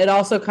it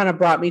also kind of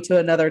brought me to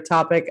another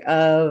topic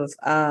of,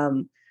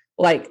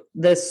 like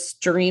the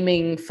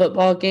streaming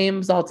football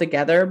games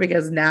altogether,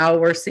 because now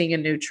we're seeing a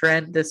new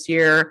trend this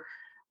year.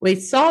 We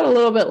saw it a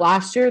little bit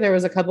last year. There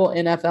was a couple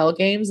NFL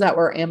games that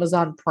were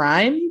Amazon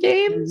Prime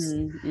games.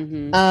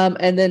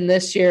 And then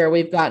this year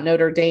we've got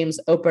Notre Dame's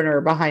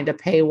opener behind a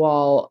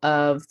paywall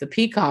of the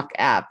Peacock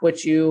app,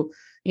 which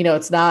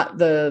it's not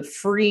the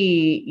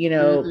free,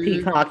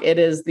 Peacock. It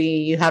is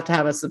you have to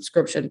have a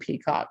subscription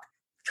Peacock.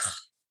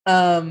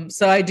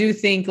 So I do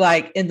think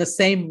like in the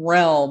same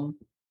realm,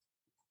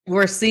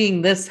 we're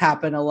seeing this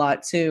happen a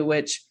lot too,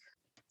 which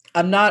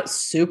I'm not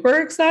super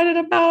excited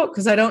about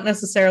because I don't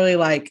necessarily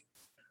like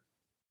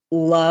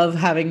love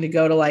having to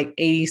go to like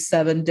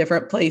 87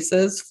 different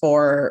places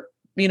for,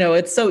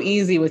 it's so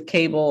easy with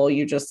cable.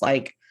 You just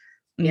like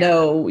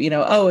know,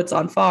 oh, it's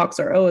on Fox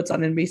or, oh, it's on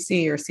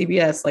NBC or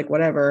CBS, like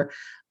whatever.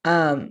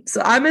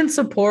 So I'm in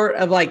support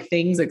of like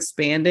things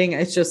expanding.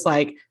 It's just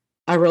like,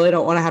 I really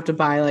don't want to have to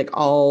buy like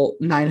all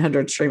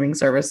 900 streaming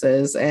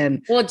services.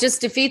 And well, it just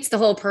defeats the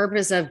whole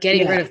purpose of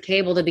getting rid of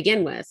cable to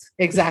begin with.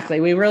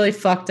 Exactly. We really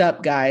fucked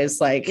up,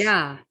 guys. Like,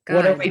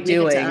 what are we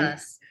doing?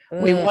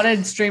 We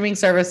wanted streaming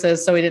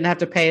services so we didn't have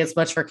to pay as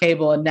much for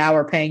cable. And now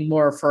we're paying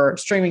more for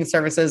streaming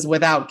services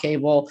without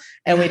cable,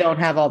 and we don't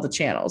have all the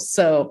channels.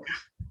 So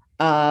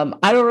I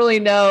don't really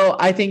know.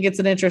 I think it's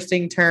an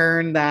interesting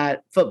turn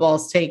that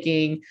football's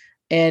taking,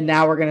 and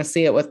now we're going to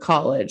see it with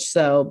college.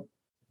 So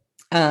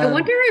I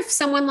wonder if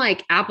someone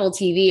like Apple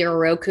TV or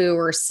Roku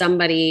or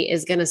somebody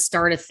is going to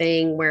start a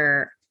thing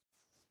where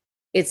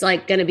it's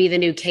like going to be the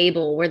new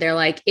cable, where they're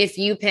like, if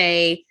you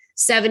pay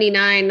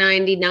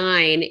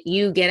 $79.99,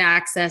 you get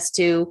access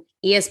to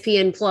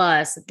ESPN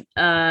Plus,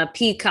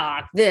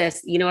 Peacock,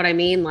 this, you know what I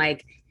mean?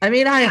 Like,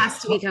 it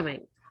has to be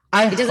coming.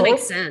 It doesn't make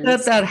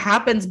sense that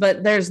happens,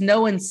 but there's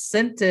no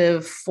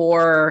incentive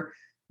for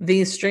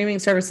these streaming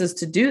services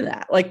to do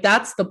that. Like,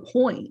 that's the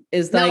point.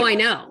 I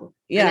know.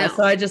 Yeah.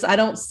 So I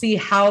don't see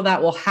how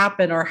that will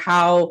happen or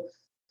how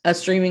a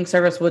streaming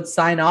service would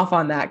sign off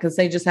on that, because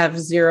they just have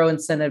zero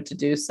incentive to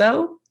do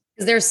so.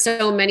 Because there's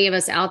so many of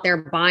us out there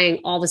buying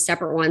all the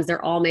separate ones.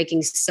 They're all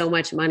making so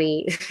much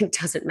money. It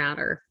doesn't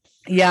matter.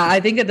 Yeah, I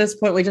think at this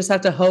point we just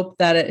have to hope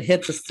that it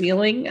hits a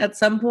ceiling at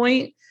some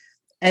point,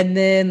 and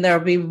then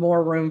there'll be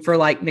more room for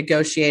like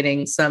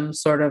negotiating some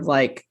sort of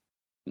like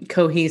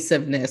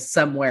cohesiveness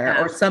somewhere,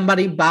 or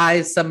somebody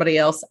buys somebody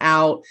else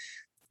out,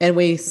 and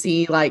we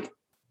see like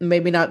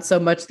maybe not so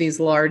much these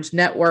large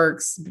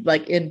networks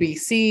like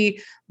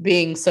NBC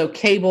being so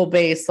cable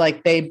based,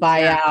 like they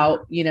buy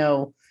out,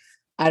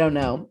 I don't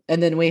know.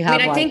 And then we have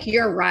I think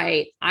you're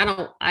right.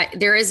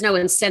 There is no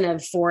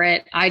incentive for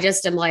it. I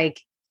just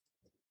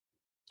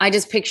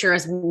picture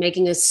us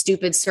making a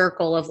stupid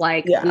circle of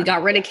like, we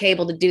got rid of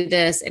cable to do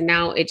this, and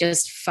now it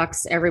just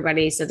fucks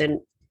everybody. So then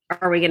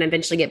are we going to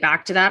eventually get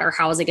back to that, or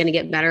how is it going to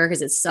get better?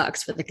 Because it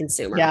sucks for the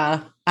consumer.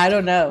 Yeah, I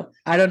don't know.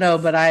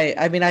 But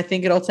I mean, I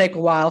think it'll take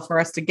a while for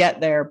us to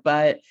get there,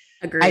 but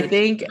Agreed. I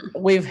think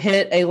we've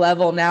hit a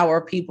level now where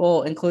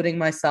people, including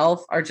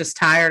myself, are just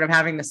tired of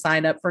having to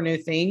sign up for new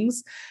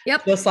things.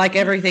 Yep. Just like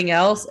everything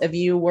else. If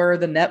you were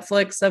the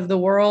Netflix of the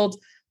world,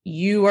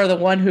 you are the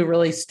one who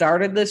really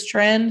started this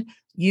trend.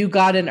 You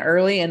got in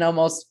early and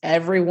almost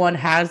everyone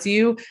has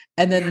you.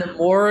 And then the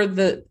more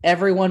that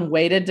everyone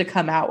waited to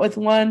come out with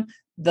one,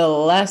 the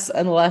less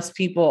and less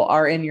people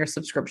are in your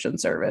subscription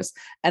service.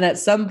 And at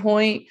some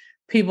point,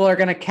 people are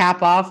going to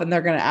cap off and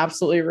they're going to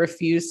absolutely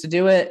refuse to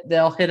do it.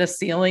 They'll hit a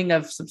ceiling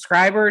of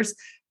subscribers.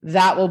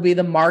 That will be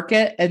the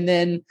market. And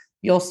then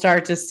you'll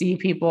start to see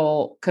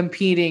people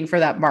competing for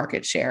that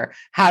market share.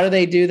 How do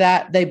they do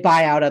that? They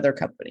buy out other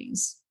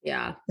companies.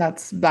 Yeah.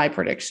 That's my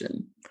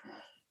prediction.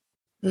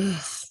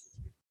 But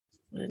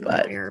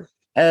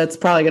it's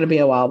probably going to be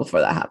a while before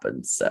that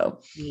happens.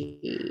 So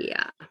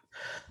yeah.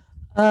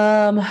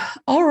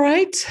 All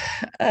right.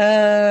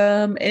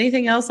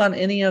 Anything else on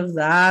any of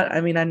that? I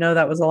mean, I know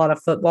that was a lot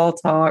of football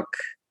talk.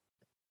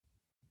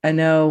 I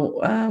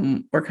know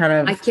we're kind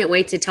of I can't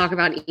wait to talk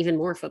about even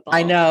more football.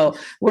 I know.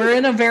 We're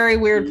in a very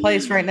weird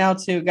place right now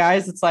too,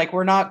 guys. It's like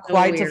we're not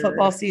quite to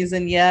football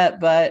season yet,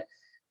 but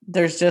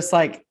there's just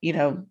like,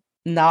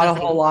 not a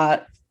whole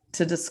lot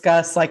to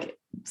discuss, like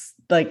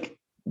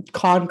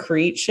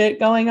concrete shit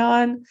going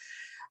on.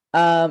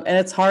 And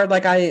it's hard.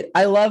 Like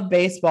I love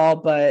baseball,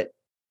 but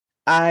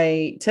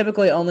I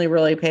typically only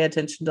really pay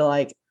attention to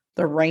like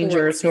the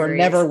Rangers who are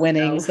never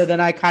winning. So then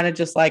I kind of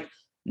just like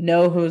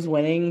know who's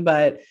winning,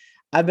 but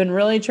I've been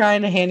really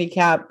trying to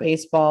handicap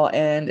baseball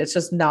and it's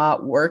just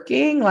not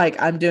working.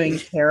 Like I'm doing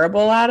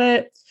terrible at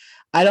it.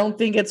 I don't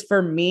think it's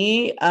for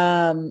me.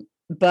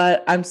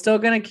 But I'm still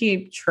going to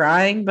keep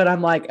trying, but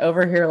I'm like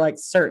over here, like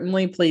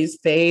certainly please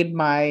fade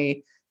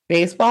my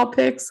baseball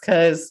picks.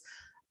 Cause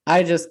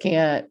I just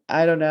can't,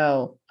 I don't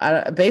know.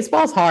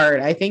 Baseball's hard.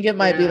 I think it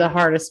might be the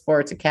hardest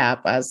sport to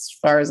cap as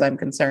far as I'm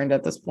concerned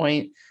at this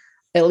point,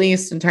 at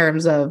least in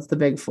terms of the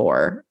big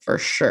four for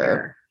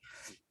sure.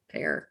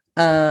 Fair.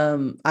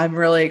 I'm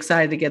really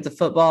excited to get to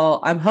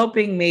football. I'm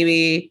hoping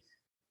maybe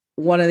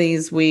one of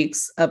these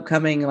weeks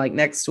upcoming, like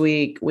next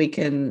week, we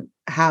can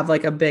have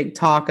like a big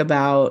talk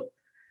about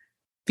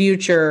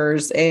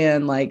futures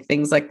and like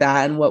things like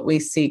that and what we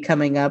see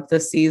coming up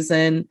this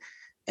season,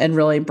 and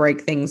really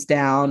break things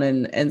down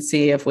and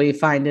see if we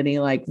find any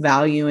like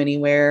value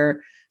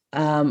anywhere.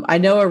 I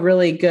know a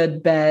really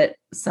good bet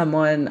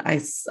someone I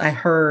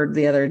heard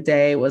the other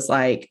day was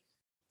like,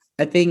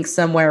 I think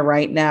somewhere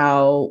right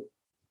now,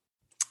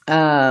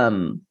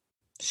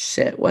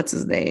 what's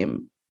his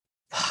name?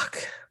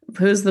 Fuck.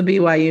 Who's the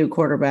BYU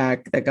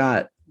quarterback that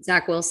got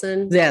Zach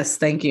Wilson? Yes,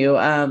 thank you.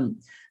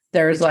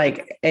 There's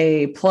like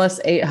a plus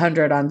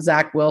 800 on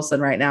Zach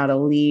Wilson right now to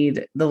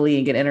lead the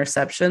league in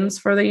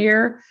interceptions for the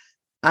year.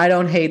 I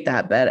don't hate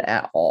that bet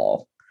at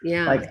all.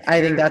 Yeah. Like,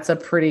 I think that's a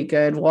pretty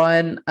good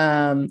one.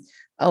 A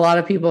lot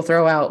of people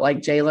throw out like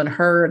Jalen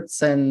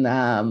Hurts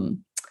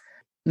and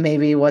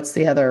maybe what's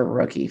the other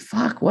rookie?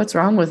 Fuck, what's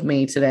wrong with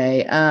me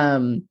today?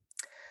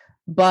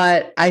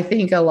 But I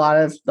think a lot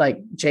of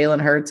like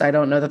Jalen Hurts, I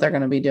don't know that they're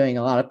going to be doing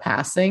a lot of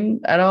passing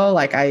at all.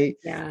 Like I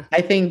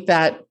think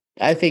that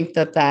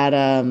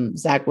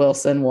Zach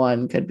Wilson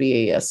one could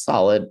be a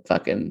solid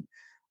fucking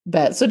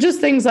bet. So just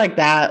things like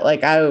that.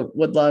 Like I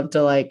would love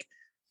to like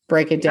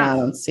break it down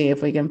and see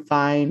if we can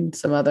find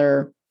some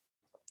other,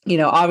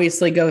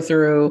 obviously go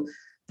through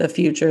the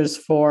futures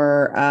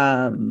for,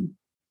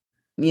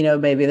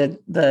 maybe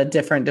the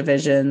different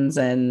divisions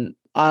and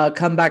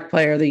comeback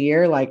player of the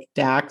year. Like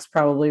Dak's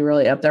probably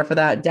really up there for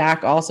that.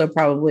 Dak also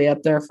probably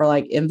up there for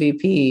like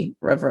MVP,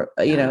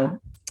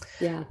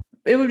 Yeah.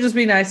 It would just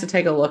be nice to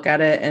take a look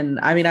at it. And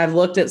I mean, I've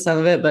looked at some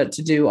of it, but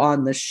to do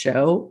on the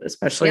show,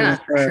 especially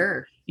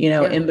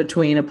in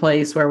between a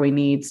place where we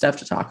need stuff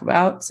to talk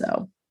about.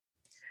 So,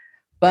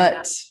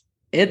 but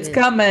it's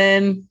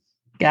coming,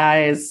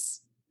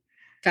 guys.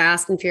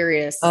 Fast and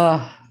furious.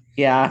 Oh,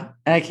 yeah.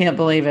 I can't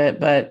believe it,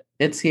 but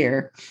it's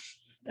here.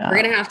 We're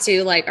going to have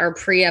to like our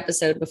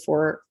pre-episode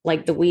before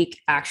like the week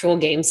actual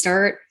game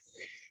start.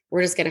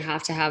 We're just going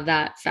to have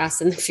that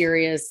Fast and the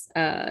Furious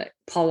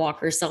Paul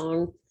Walker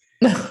song.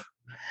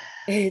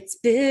 It's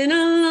been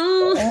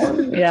a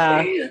long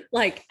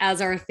like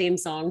as our theme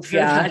song for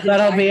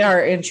that'll be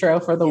our intro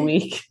for the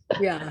week.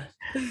 God.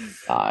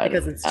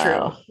 Because it's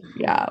true.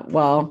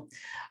 Well,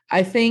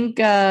 I think,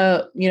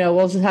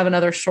 we'll just have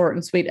another short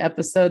and sweet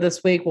episode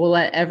this week. We'll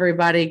let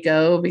everybody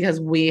go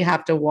because we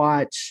have to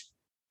watch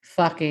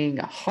fucking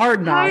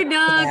Hard Knocks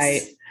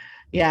tonight.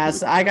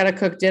 Yes, I got to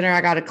cook dinner.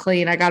 I got to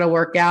clean. I got to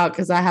work out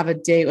because I have a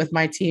date with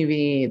my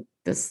TV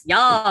this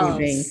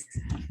evening.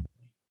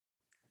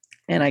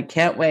 And I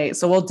can't wait.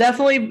 So we'll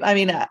definitely,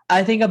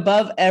 I think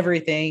above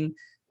everything,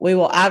 we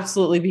will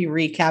absolutely be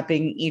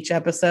recapping each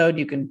episode.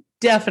 You can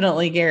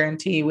definitely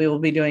guarantee we will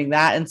be doing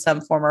that in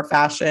some form or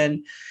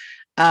fashion.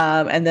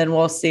 And then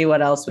we'll see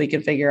what else we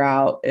can figure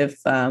out if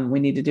we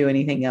need to do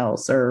anything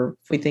else or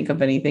if we think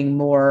of anything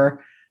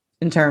more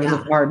in terms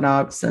of Hard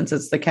Knocks since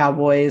it's the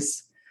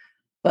Cowboys.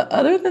 But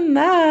other than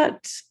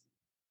that,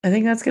 I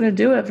think that's going to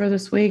do it for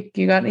this week.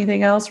 You got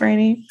anything else,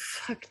 Rainey?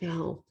 Fuck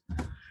no.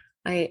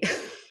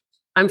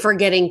 I'm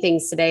forgetting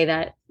things today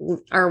that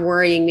are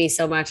worrying me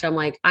so much. I'm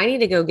like, I need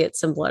to go get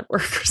some blood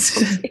work or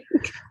something.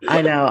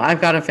 I know.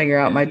 I've got to figure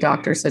out my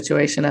doctor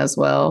situation as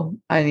well.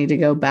 I need to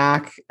go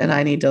back and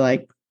I need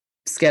to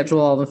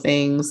schedule all the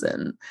things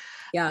and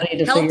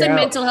health and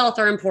mental health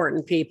are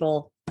important,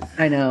 people.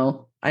 I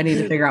know. I need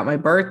to figure out my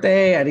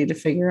birthday. I need to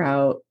figure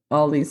out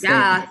all these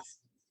things.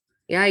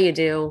 Yeah, you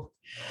do.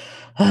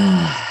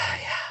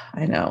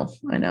 I know.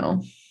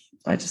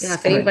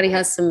 If anybody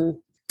has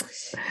some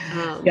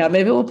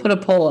maybe we'll put a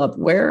poll up.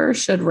 Where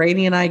should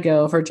Rainey and I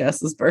go for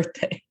Jess's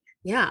birthday?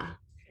 Yeah,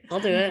 I'll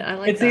do it. I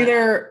like it's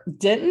either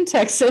Denton,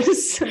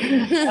 Texas,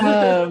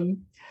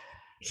 Houston,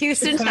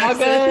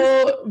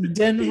 Chicago, Texas.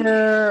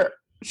 Denver,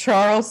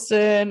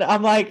 Charleston.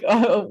 I'm like,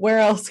 where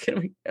else can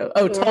we go?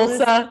 Oh,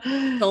 Tulsa.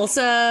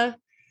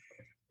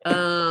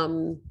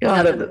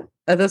 God,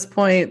 at this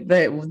point,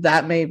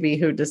 that may be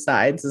who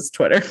decides is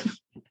Twitter.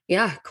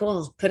 Yeah,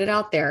 cool. Put it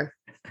out there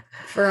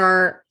for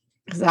our.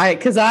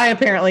 Because I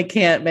apparently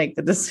can't make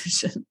the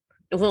decision.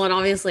 Well, and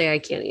obviously I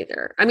can't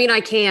either. I mean, I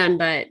can,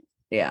 but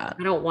I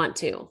don't want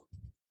to.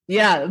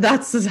 Yeah,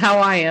 that's just how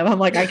I am. I'm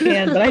like, I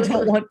can, but I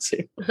don't want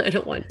to. I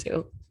don't want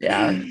to.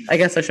 Yeah, I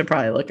guess I should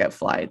probably look at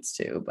flights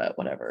too, but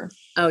whatever.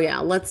 Oh yeah,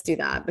 let's do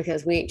that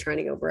because we ain't trying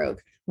to go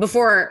broke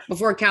before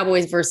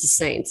Cowboys versus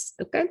Saints.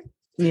 Okay.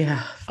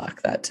 Yeah,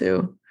 fuck that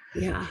too.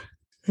 Yeah.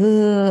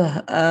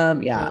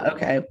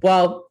 Okay.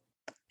 Well,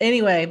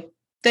 anyway,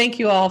 thank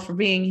you all for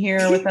being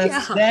here with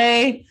us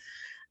today.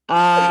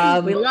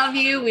 We love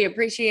you. We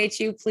appreciate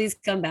you. Please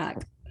come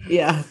back.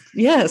 Yeah.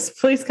 Yes,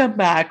 please come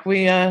back.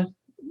 We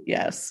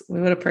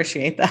would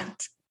appreciate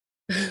that.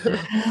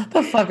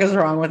 The fuck is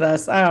wrong with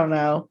us? I don't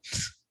know.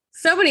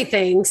 So many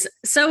things.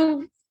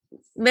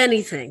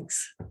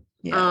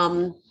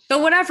 Yeah.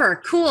 But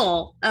whatever.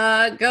 Cool.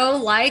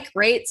 Go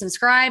rate,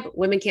 subscribe.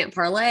 Women Can't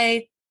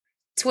Parlay.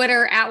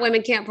 Twitter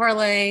 @Women Can't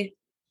Parlay.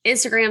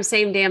 Instagram,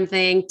 same damn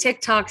thing.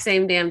 TikTok,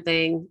 same damn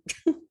thing.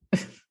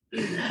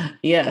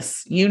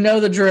 Yes. You know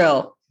the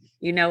drill.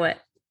 You know it.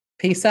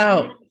 Peace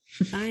out.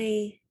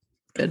 Bye.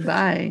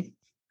 Goodbye.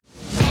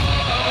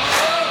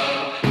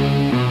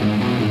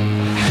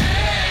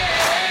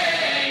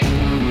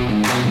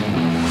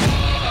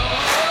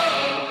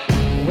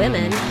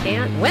 Women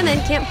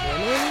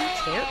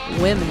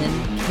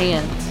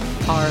can't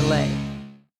parlay.